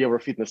this like a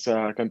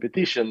Eurofitness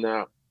competition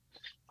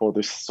for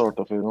this sort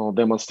of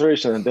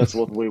demonstration, and that's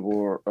what we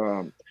were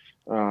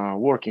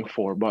working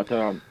for. But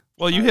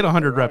well, you hit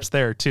 100 reps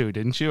there too,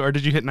 didn't you? Or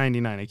did you hit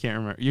 99? I can't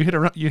remember. You hit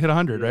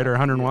 100, right, or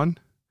 101?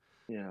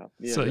 Yeah.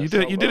 So you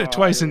did it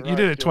twice in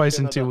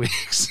 2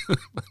 weeks.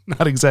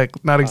 not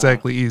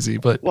exactly easy,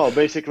 but well,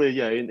 basically,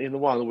 yeah, in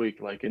 1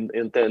 week, like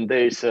in 10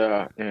 days,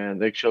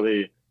 and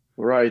actually.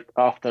 Right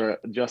after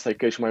just I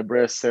catch my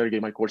breath, Sergey,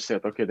 my coach,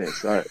 said, okay,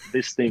 Denis,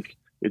 this thing,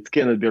 it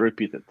cannot be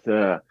repeated.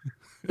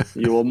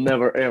 You will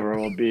never, ever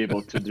will be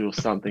able to do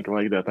something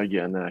like that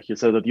again. He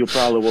said that you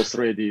probably was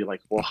ready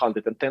like for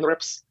 110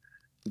 reps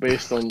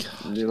based on,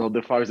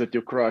 the fact that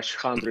you crush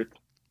 100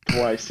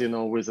 twice,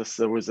 with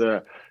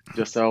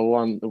just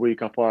 1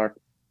 week apart.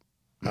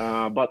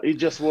 But it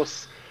just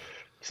was...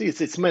 See,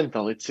 it's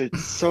mental. It's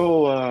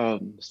so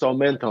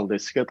mental,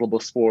 this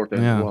kettlebell sport,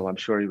 and well, I'm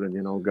sure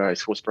even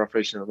guys who's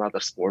professional in other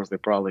sports, they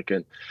probably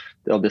can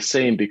tell the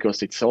same,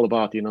 because it's all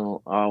about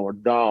our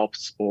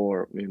doubts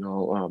or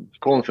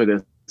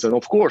confidence, and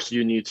of course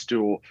you need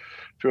to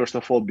first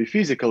of all be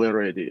physically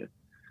ready,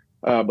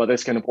 but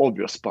that's kind of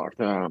obvious part.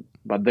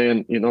 But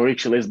then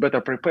actually, as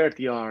better prepared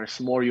you are, as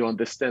more you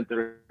understand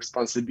the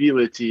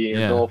responsibility,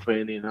 and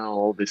often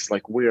all this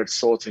like weird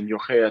thoughts in your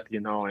head,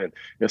 and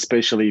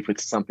especially if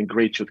it's something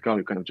great should come,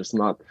 you kind of just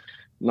not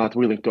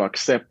willing to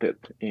accept it,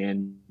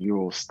 and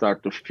you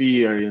start to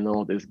fear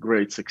this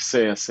great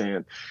success,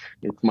 and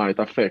it might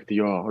affect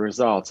your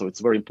results. So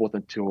it's very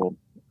important to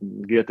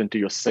get into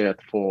your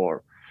set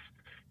for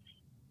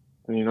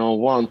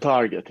one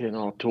target,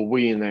 to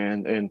win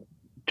and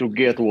to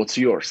get what's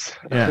yours.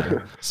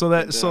 Yeah. So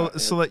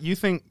that you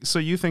think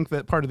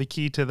that part of the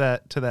key to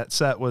that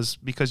set was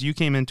because you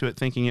came into it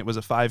thinking it was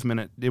a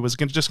 5-minute. It was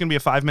just going to be a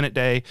 5-minute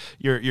day.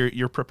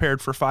 You're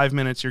prepared for 5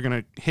 minutes. You're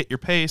going to hit your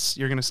pace.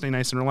 You're going to stay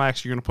nice and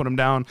relaxed. You're going to put them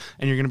down,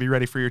 and you're going to be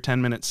ready for your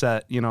 10-minute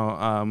set.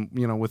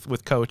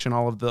 With coach and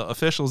all of the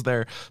officials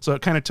there. So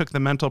it kind of took the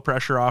mental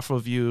pressure off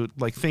of you,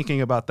 like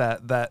thinking about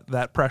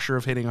that pressure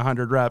of hitting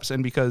 100 reps.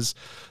 And because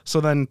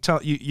then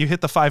you hit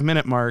the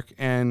 5-minute mark.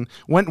 And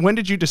when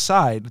did you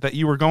decide that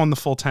you were going the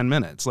full 10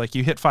 minutes? Like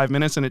you hit 5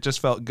 minutes and it just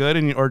felt good,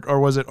 and or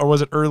was it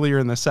earlier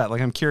in the set?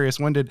 Like I'm curious,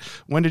 when did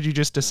you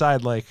just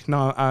decide like,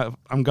 no,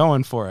 I'm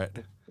going for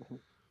it?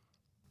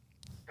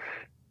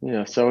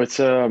 Yeah, so it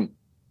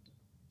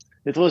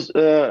was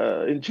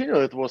in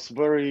general it was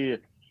very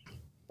it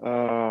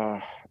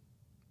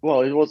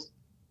was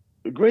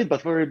great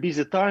but very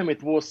busy time.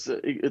 It was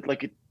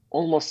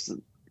almost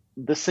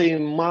the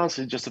same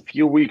month, just a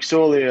few weeks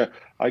earlier,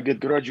 I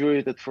get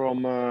graduated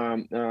from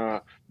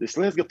this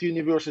Lesgov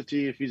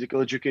University,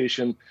 physical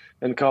education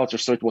and culture.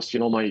 So it was,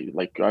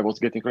 I was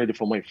getting ready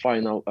for my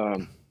final,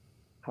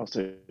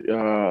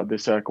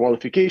 this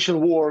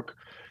qualification work,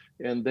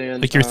 and then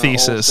like your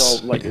thesis.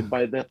 Also,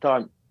 by that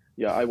time,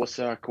 I was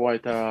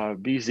quite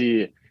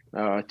busy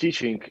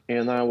teaching,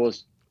 and I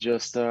was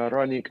just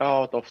running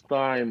out of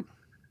time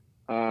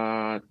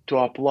to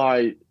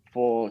apply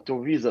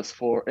to visas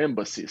for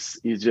embassies.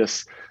 It's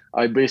just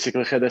I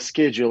basically had a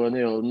schedule, and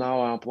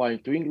now I'm applying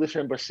to English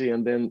embassy,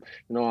 and then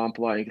I'm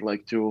applying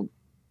like to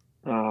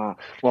it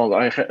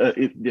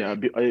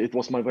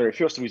was my very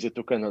first visit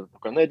to Canada, to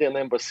Canadian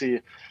embassy,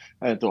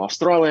 and to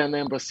Australian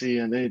embassy,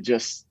 and it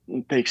just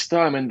takes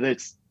time. And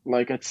it's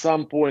like at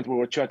some point we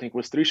were chatting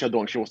with Trisha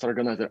Dong, she was the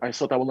organizer. I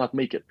thought I will not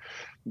make it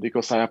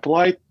because I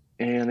applied,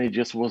 and it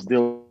just was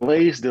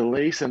delays,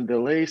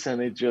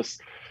 and it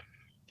just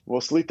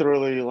was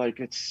literally like,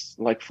 it's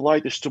like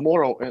flight is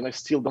tomorrow and I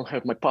still don't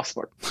have my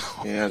passport.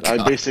 And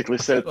I basically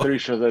said,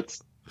 Trisha,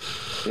 that's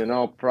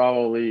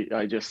probably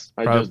I just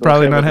don't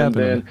probably have not it.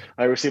 happening. And then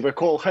I receive a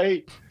call,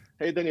 hey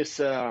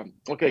Denis,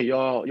 okay,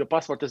 your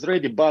passport is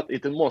ready, but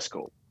it's in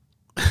Moscow.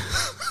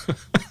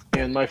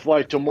 And my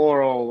flight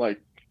tomorrow,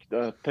 like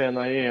 10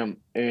 a.m.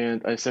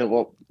 And I said,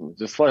 well,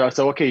 just fly. I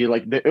said, okay,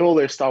 like the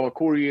earliest our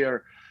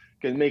courier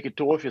can make it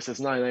to office is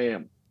 9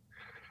 a.m.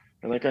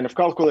 And I kind of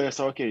calculated,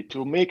 so okay,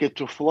 to make it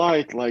to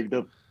flight,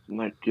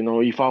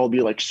 if I'll be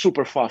like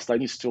super fast, I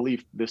need to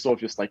leave this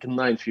office like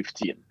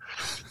 9:15.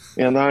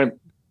 And I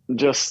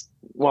just,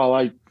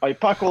 I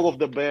pack all of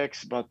the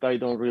bags, but I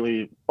don't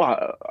really,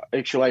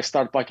 actually I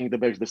start packing the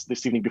bags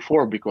this evening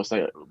before, because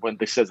when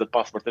they said the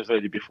passport is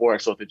ready before, I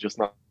thought it's just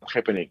not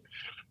happening.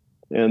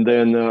 And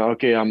then,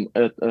 okay, I'm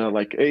at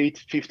like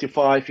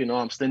 8:55,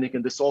 I'm standing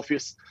in this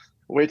office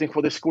waiting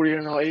for this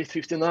courier now,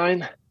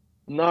 8:59.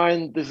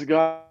 9, this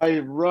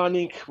guy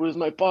running with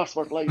my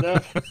passport like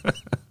that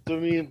to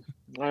me.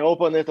 I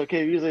open it,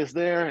 okay, visa is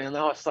there, and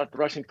now I start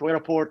rushing to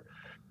airport.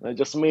 I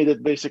just made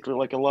it basically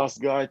like a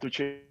last guy to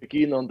check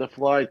in on the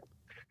flight.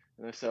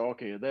 And I said,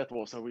 okay, that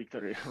was a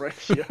victory right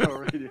here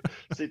already,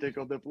 sitting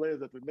on the plane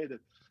that we made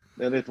it.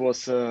 And it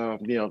was,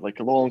 like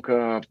a long,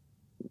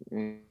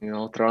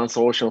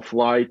 trans-ocean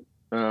flight.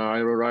 I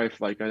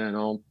arrived like, I don't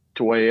know,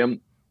 2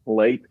 a.m.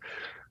 late.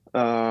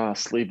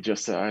 Sleep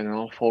just,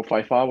 4 or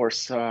 5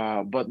 hours.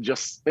 But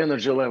just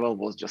energy level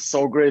was just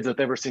so great that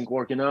everything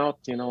working out.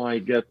 I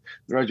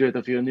graduated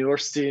of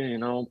university,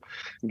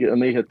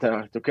 made it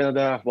to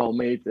Canada.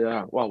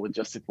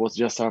 It was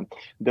just a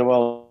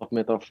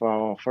development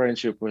of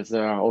friendship with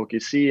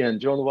OKC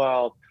and John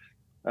Wild.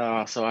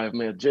 So I've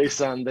met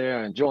Jason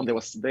there, and John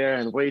was there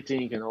and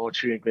waiting,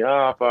 cheering me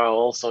up.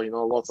 Also,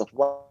 lots of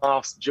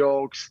laughs,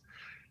 jokes,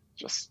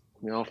 just,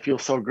 feel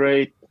so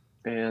great.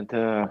 And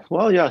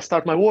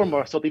start my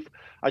warm-up. So if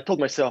I told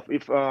myself,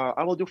 if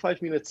I will do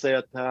 5 minutes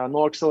set,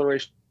 no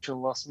acceleration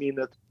last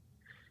minute,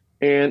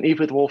 and if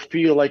it will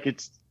feel like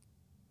it's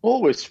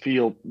always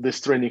feel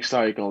this training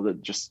cycle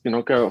that just, kind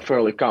of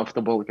fairly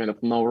comfortable, kind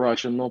of no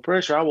rush and no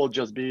pressure, I will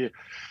just be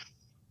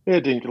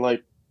adding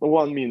like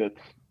 1 minute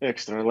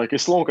extra, like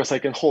as long as I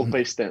can hold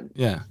pace 10.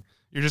 Yeah.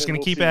 You're just going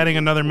to keep adding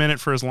another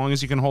minute for as long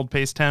as you can hold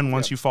pace 10.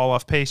 Once you fall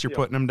off pace, you're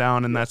putting them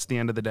down, and that's the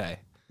end of the day.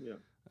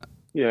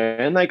 Yeah,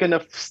 and I kind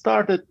of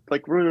started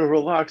like really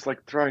relaxed,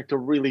 like trying to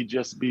really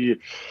just be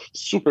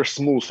super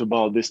smooth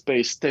about this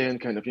pace 10,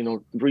 kind of,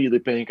 really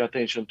paying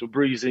attention to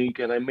breathing.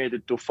 And I made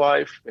it to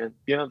 5, and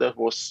that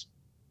was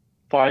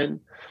fine.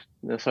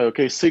 And I said,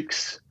 okay,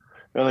 6,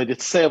 and I did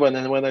 7,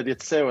 and when I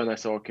did 7, I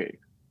said, okay,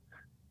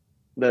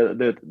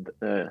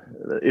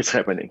 it's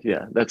happening.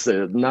 Yeah, that's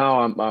it.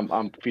 Now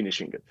I'm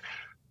finishing it.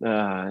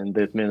 And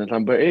that minute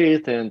number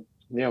 8, and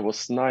it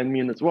was 9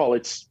 minutes. Well,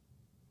 it's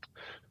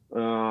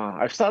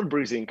I started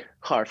breathing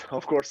hard,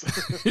 of course,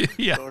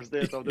 towards the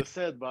end of the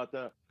set, but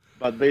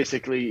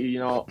basically,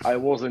 I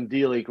wasn't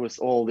dealing with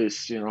all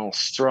this,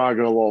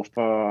 struggle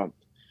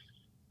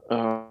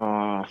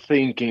of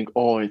thinking,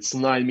 oh, it's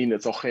 9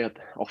 minutes ahead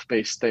of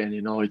pace 10,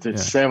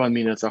 it's 7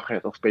 minutes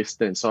ahead of pace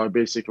 10. So I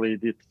basically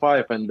did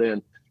 5, and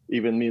then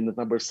even minute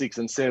number 6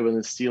 and 7,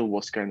 it still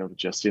was kind of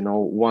just,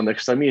 1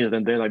 extra minute.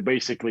 And then I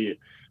basically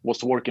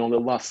was working on the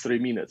last 3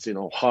 minutes,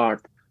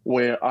 hard,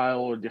 where I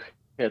already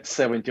had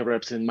 70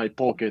 reps in my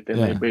pocket,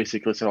 and I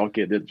basically said,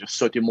 okay, there's just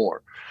 30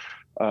 more.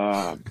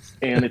 And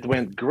it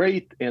went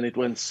great, and it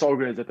went so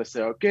great that I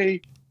said,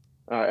 okay,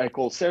 I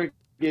called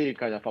Sergey,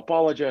 kind of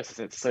apologized.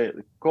 I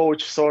said,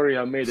 coach, sorry,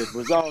 I made it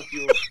without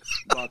you,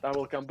 but I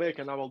will come back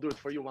and I will do it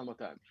for you one more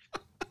time.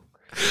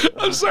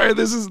 I'm sorry,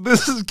 this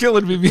is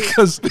killing me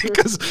because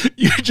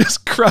you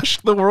just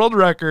crushed the world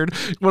record.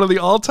 One of the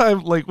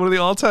all-time,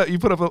 you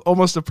put up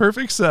almost a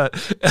perfect set,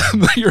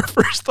 and your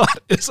first thought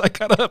is, I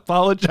gotta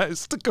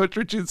apologize to Coach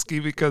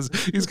Raczynski because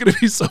he's gonna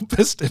be so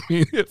pissed at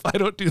me if I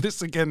don't do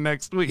this again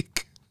next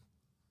week.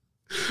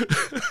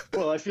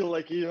 Well, I feel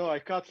like, I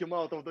cut him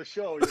out of the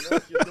show, he's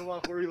the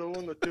one who really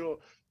wanted to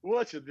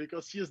watch it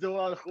because he's the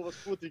one who was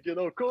putting,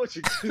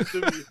 coaching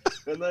to me,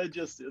 and I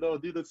just,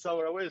 did it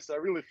somewhere away, so I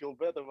really feel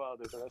bad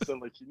about it. And I said,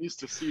 like, he needs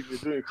to see me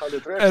doing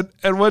 100 reps.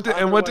 And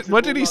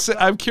what did he say?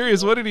 I'm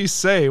curious, what did he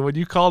say when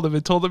you called him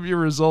and told him your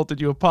result and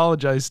you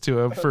apologized to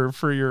him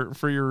for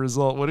your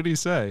result? What did he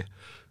say?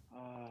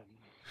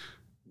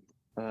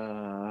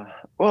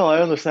 Well,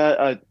 I understand.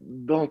 I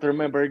don't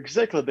remember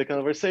exactly the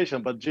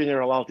conversation, but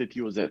general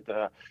attitude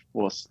that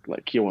was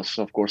like, he was,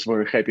 of course,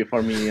 very happy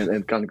for me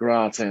and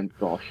congrats. And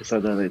he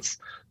said that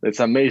it's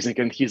amazing.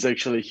 And he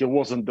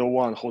wasn't the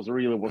one who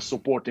really was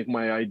supporting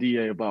my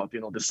idea about,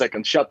 the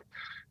second shot.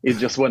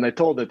 It's just when I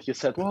told it, he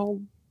said, well,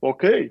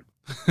 okay,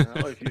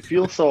 if you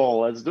feel so,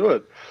 let's do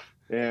it.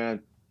 And,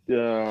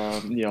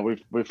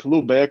 we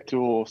flew back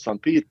to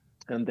St. Pete,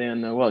 and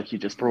then, he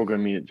just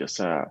programmed me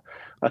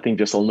I think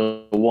just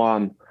on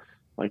one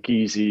like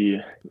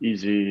easy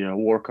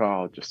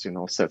workout, just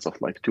sets of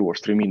like 2 or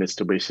 3 minutes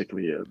to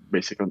basically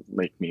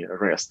make me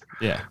rest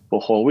for the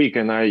whole week.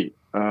 And I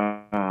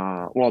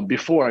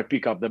before I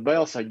pick up the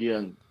bells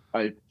again,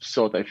 I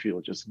thought I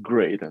feel just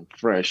great and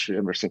fresh.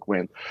 Everything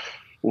went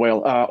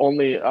well.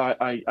 Only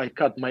I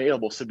cut my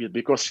elbows a bit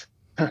because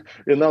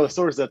another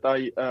story is that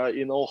I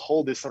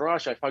all this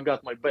rush, I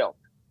forgot my belt.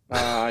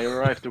 I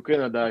arrived to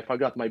Canada, I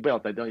forgot my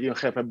belt. I didn't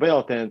have a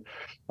belt, and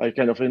I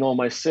kind of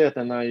my set,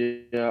 and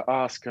I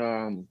asked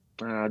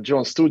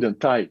John's student,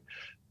 Ty.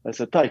 I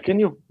said, Ty, can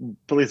you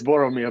please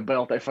borrow me a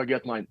belt? I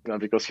forget mine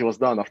because he was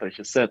done after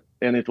his set,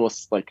 and it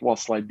was like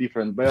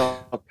different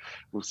belt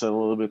with a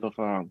little bit of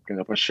kind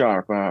of a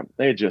sharp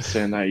edges,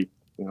 and I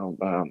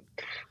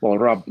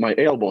rubbed my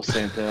elbows,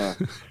 and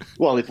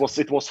it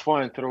was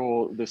fine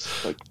through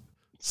this like.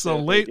 So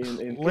late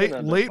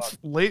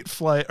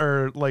flight,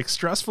 or like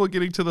stressful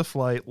getting to the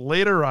flight,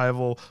 late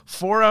arrival,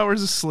 4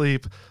 hours of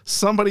sleep,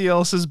 somebody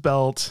else's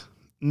belt,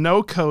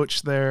 no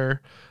coach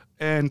there,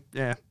 and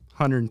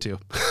 102.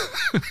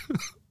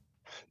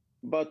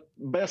 But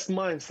best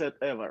mindset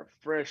ever.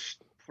 Fresh,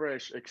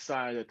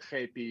 excited,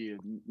 happy,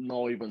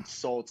 no even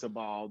thoughts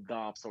about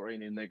doubts or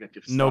any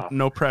negative stuff.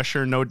 No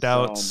pressure, no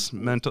doubts,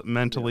 So,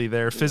 mentally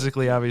there,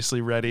 physically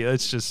obviously ready.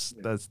 It's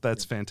just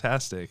that's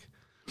fantastic.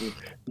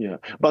 Yeah,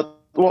 but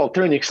well,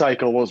 training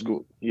cycle was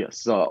good.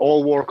 Yes,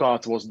 all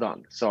workouts was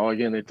done. So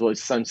again, it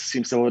was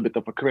seems a little bit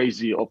of a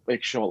crazy of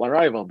actual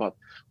arrival, but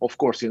of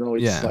course,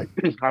 it's like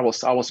I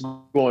was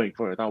going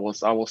for it. I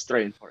was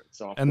trained for it.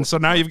 So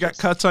now you've got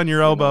cuts on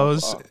your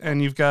elbows,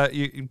 and you've got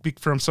you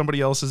from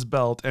somebody else's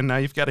belt, and now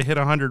you've got to hit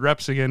 100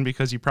 reps again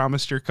because you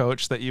promised your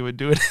coach that you would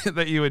do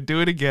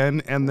it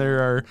again. And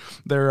there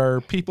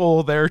are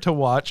people there to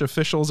watch.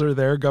 Officials are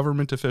there,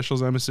 government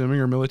officials, I'm assuming,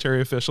 or military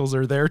officials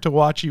are there to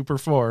watch you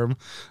perform.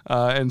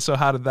 And so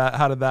how did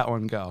that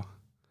one go?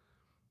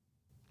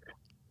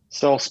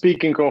 So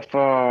speaking of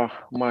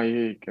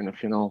my kind of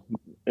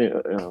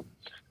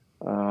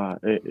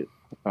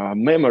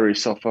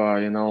memories of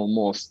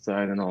most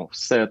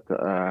set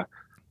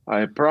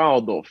I'm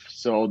proud of.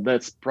 So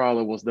that's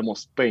probably was the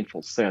most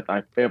painful set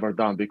I've ever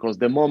done, because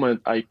the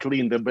moment I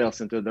cleaned the belts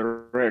into the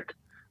rack,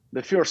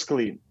 the first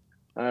clean,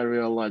 I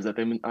realized that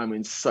I'm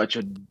in such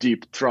a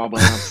deep trouble.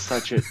 I'm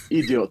such an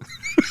idiot.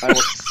 I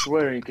was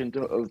swearing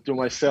to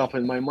myself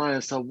in my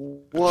mind. So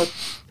what?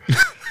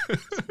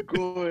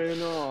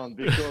 Going on?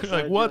 Because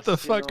like, what the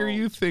fuck are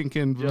you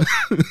thinking?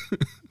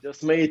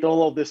 Just made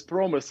all of these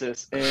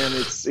promises, and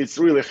it's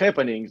really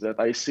happening that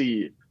I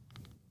see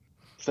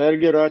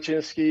Sergey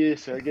Rachinsky,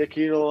 Sergey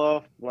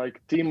Kirillov,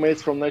 like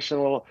teammates from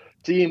national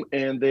team,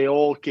 and they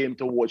all came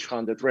to watch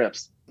 100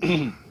 reps.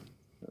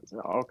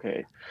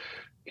 Okay,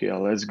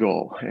 let's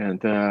go.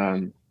 And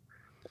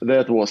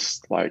that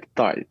was like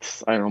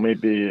tight. I don't know,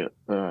 maybe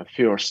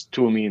first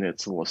 2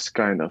 minutes was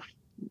kind of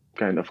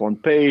on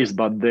pace,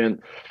 but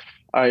then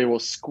I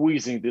was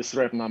squeezing this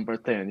rep number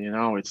 10,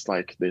 it's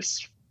like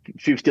this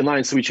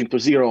 59 switching to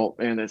 0,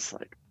 and it's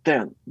like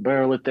 10,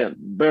 barely 10,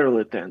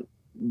 barely 10,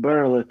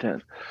 barely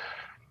 10.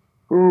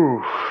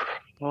 Ooh,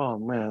 oh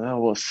man, that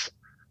was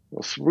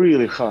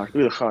really hard,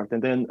 really hard.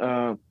 And then,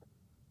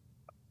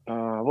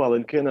 well,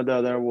 in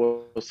Canada there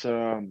was,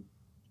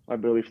 I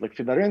believe, like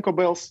Fedorenko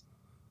bells.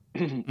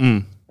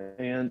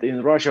 And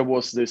in Russia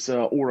was this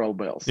Ural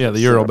bells. Yeah, the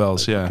Ural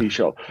bells, yeah.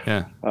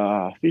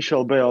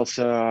 Official bells.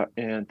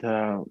 And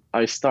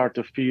I start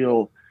to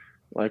feel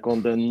like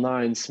on the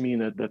 9th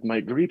minute that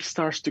my grip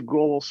starts to go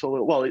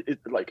also. Well, it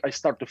like I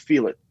start to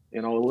feel it,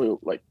 a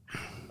little like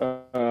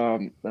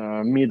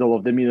middle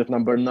of the minute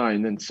number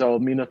 9. And so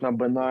minute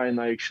number 9,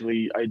 I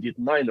did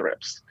 9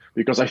 reps,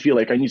 because I feel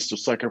like I need to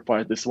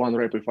sacrifice this 1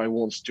 rep if I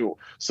want to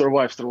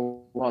survive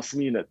through last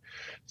minute.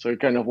 So it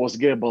kind of was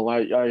gamble.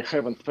 I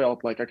haven't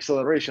felt like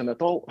acceleration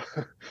at all.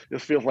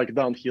 It feels like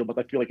downhill, but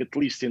I feel like at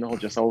least,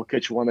 just I'll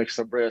catch 1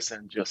 extra breath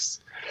and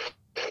just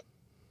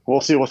we'll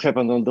see what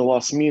happened on the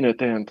last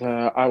minute. And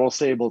I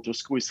was able to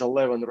squeeze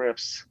 11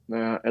 reps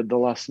at the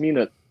last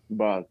minute,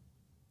 but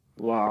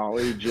wow,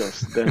 it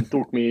just then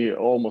took me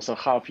almost a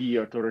half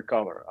year to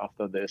recover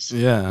after this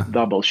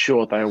double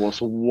shot. I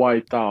was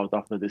wiped out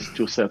after these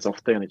 2 sets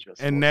of 10.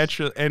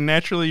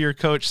 Naturally, your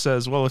coach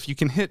says, well, if you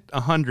can hit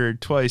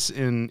 100 twice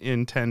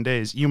in 10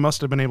 days, you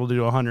must have been able to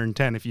do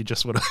 110. If you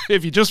just would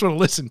have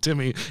listened to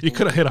me, you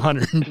could have hit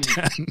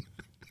 110.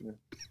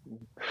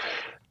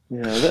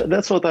 Yeah,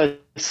 that's what I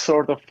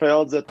sort of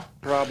felt, that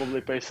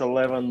probably pace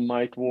 11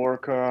 might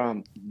work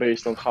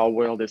based on how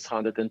well this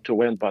 102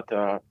 went, but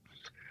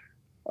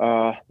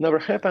never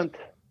happened.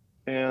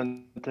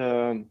 And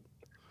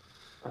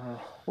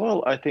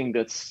well, I think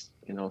that's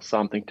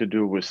something to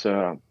do with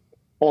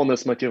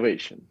honest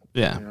motivation.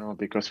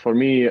 Because for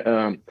me,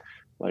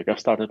 like I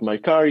started my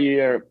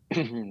career,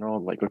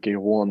 like okay,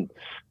 won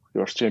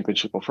first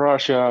championship of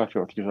Russia,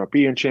 first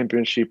European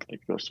championship,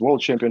 like first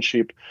world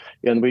championship,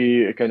 and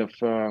we kind of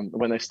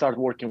when I start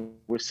working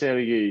with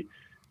Sergey,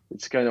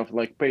 it's kind of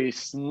like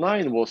pace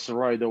 9 was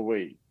right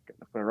away,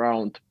 kind of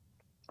around.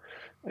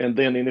 And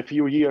then in a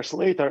few years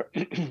later,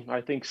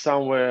 I think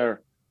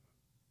somewhere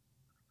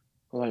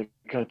like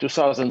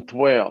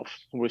 2012,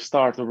 we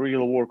start to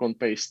really work on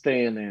pace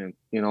 10, and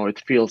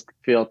it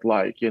felt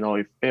like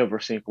if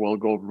everything will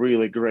go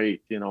really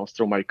great,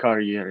 through my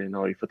career,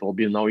 if it will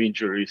be no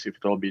injuries, if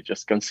it will be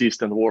just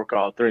consistent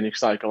workout, training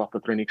cycle after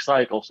training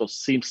cycle. So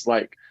seems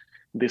like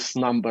this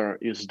number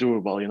is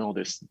doable.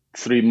 This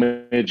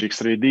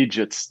 3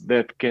 digits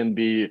that can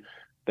be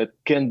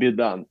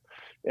done.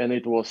 And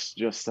it was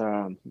just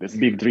this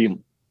big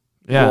dream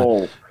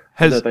goal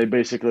that I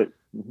basically.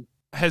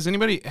 Has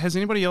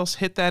anybody else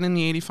hit that in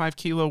the 85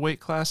 kilo weight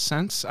class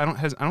since? I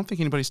don't think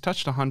anybody's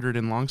touched 100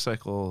 in long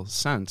cycle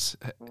since.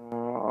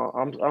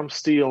 I'm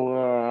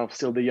still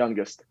the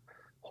youngest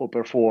who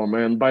perform,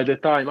 and by the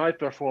time I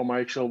perform,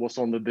 I actually was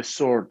only the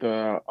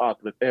 3rd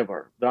athlete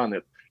ever done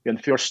it.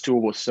 And first 2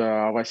 was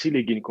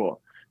Vasilev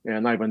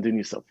and Ivan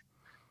Denisov.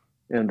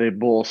 And they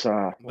both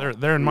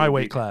they're in my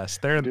weight class.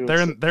 They're in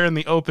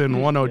the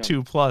open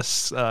 102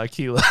 plus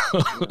kilo.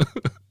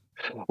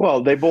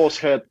 Well, they both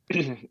had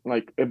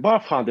like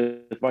above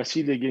 100.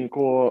 Vasily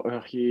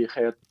Ginko, he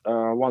had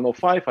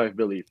 105, I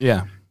believe.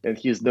 Yeah. And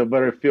he's the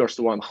very first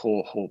one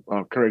who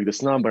correct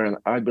this number. And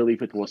I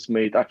believe it was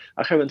made. I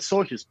haven't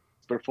saw his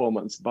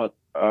performance, but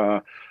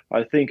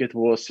I think it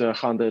was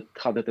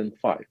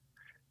 105.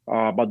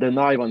 But then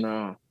Ivan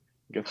got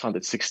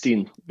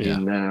 116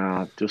 in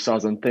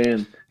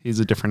 2010. He's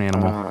a different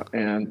animal.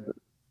 And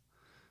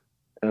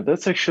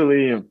that's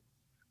actually,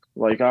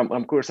 like,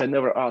 I'm curious. I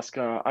never asked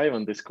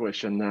Ivan this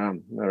question,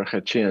 never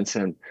had chance.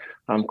 And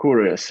I'm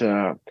curious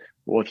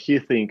what he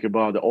think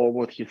about it, or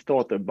what he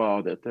thought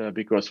about it.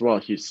 Because, well,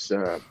 he's,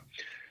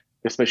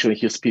 especially in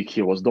his peak,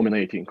 he was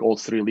dominating all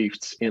three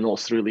lifts. And all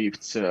three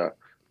lifts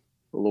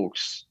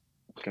looks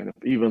kind of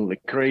evenly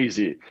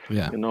crazy,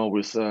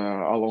 with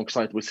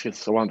alongside with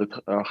his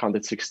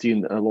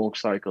 116 long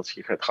cycles,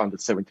 he had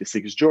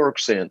 176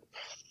 jerks and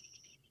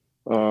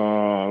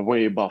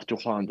way above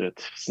 200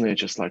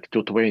 snatches, like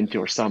 220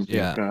 or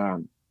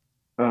something.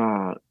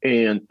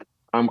 And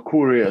I'm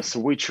curious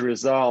which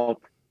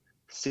result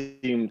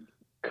seemed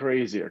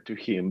crazier to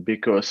him,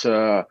 because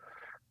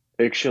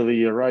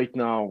actually right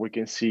now we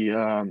can see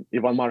Ivan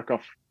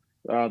Markov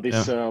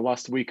this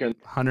last weekend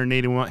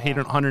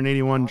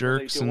 181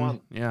 jerks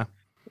and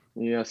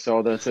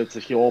so that's it.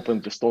 He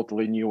opened this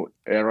totally new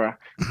era,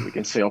 we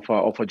can say, of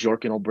a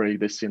jerking. I'll break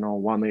this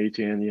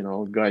 180,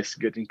 and guys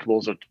getting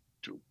closer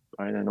to,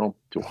 I don't know,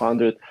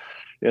 200.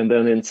 And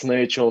then in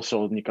snatch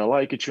also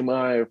Nikolai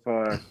Kichimaev,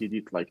 he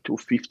did like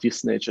 250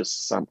 snatches,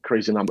 some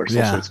crazy numbers.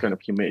 Also it's kind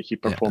of he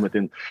performed it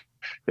in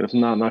kind of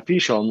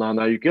non-official,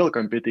 non-UKL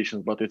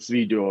competitions, but it's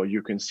video,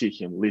 you can see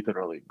him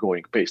literally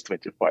going pace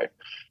 25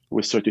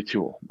 with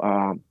 32.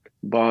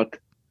 But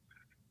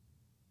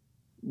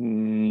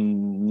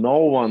no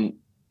one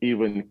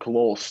even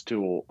close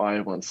to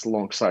Ivan's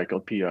long cycle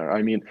PR.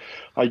 I mean,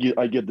 I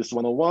get this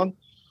 101,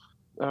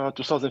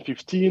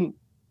 2015,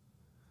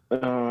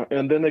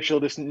 and then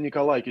actually this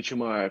Nikolai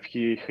Kichimaev,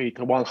 he hit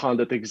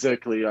 100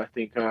 exactly, I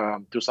think,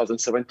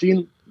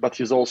 2017, but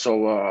he's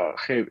also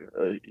heavy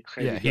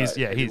he's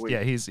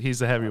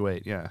a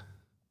heavyweight,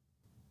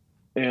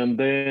 And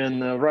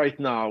then right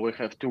now we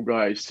have two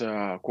guys,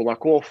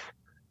 Kulakov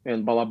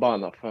and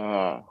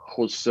Balabanov,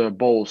 who's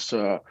both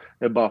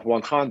above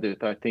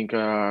 100. I think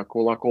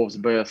Kulakov's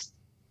best.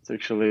 It's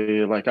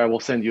actually, like, I will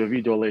send you a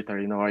video later.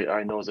 I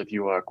know that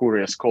you are a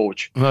curious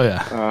coach. Oh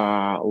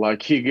yeah.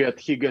 Like he get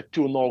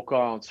 2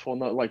 knockouts for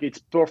like it's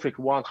perfect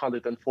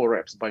 104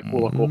 reps by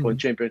Kulakov on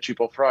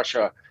Championship of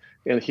Russia,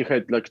 and he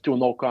had like 2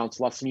 knockouts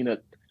last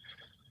minute.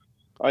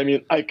 I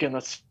mean, I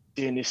cannot see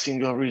any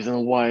single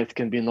reason why it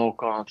can be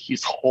knockout.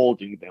 He's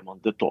holding them on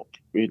the top.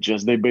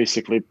 They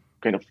basically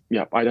kind of,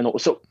 I don't know.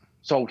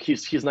 So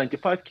he's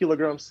 95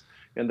 kilograms,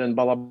 and then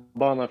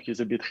Balabanov, he's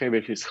a bit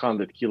heavier. He's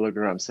 100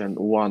 kilograms and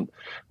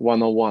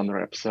 101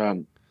 reps.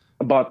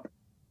 But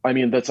I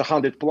mean, that's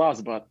 100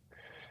 plus, but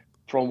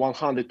from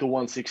 100 to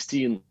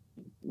 116,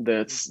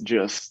 that's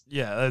just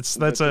that's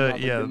a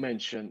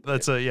dimension.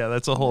 That's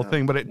a whole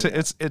thing. But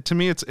to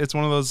me it's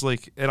one of those,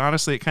 like, it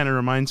honestly, it kind of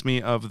reminds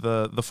me of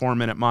the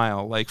 4-minute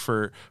mile. Like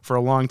for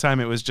a long time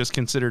it was just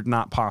considered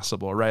not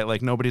possible, right?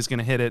 Like nobody's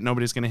gonna hit it,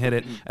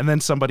 and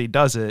then somebody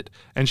does it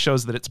and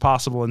shows that it's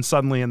possible, and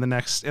suddenly in the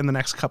next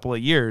couple of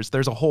years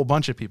there's a whole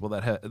bunch of people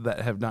that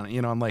have done it,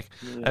 and like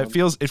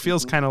it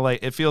feels kind of like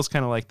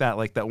that,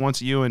 like that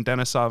once you and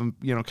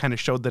Denisov kind of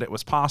showed that it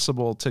was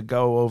possible to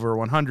go over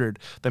 100,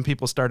 then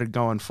people started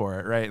going for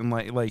it, right? And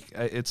like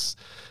it's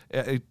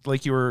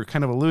like you were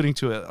kind of alluding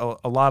to it,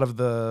 a lot of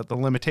the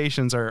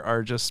limitations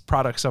are just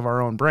products of our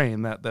own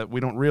brain, that we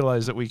don't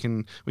realize that we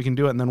can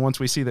do it, and then once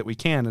we see that we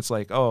can, it's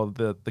like, oh,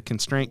 the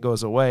constraint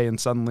goes away, and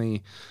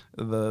suddenly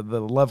the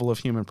level of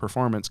human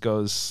performance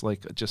goes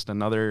like just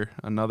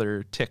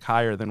another tick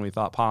higher than we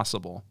thought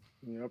possible.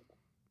 Yep.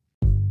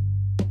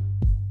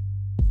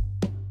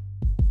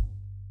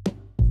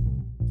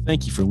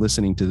 Thank you for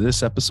listening to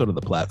this episode of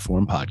the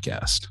Platform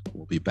Podcast.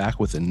 We'll be back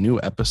with a new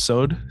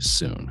episode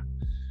soon.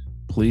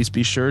 Please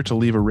be sure to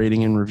leave a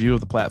rating and review of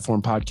the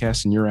Platform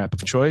Podcast in your app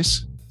of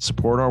choice.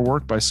 Support our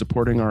work by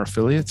supporting our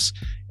affiliates.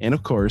 And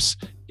of course,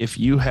 if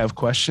you have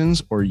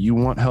questions or you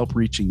want help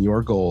reaching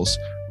your goals,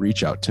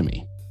 reach out to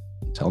me.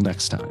 Until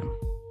next time,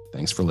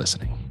 thanks for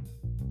listening.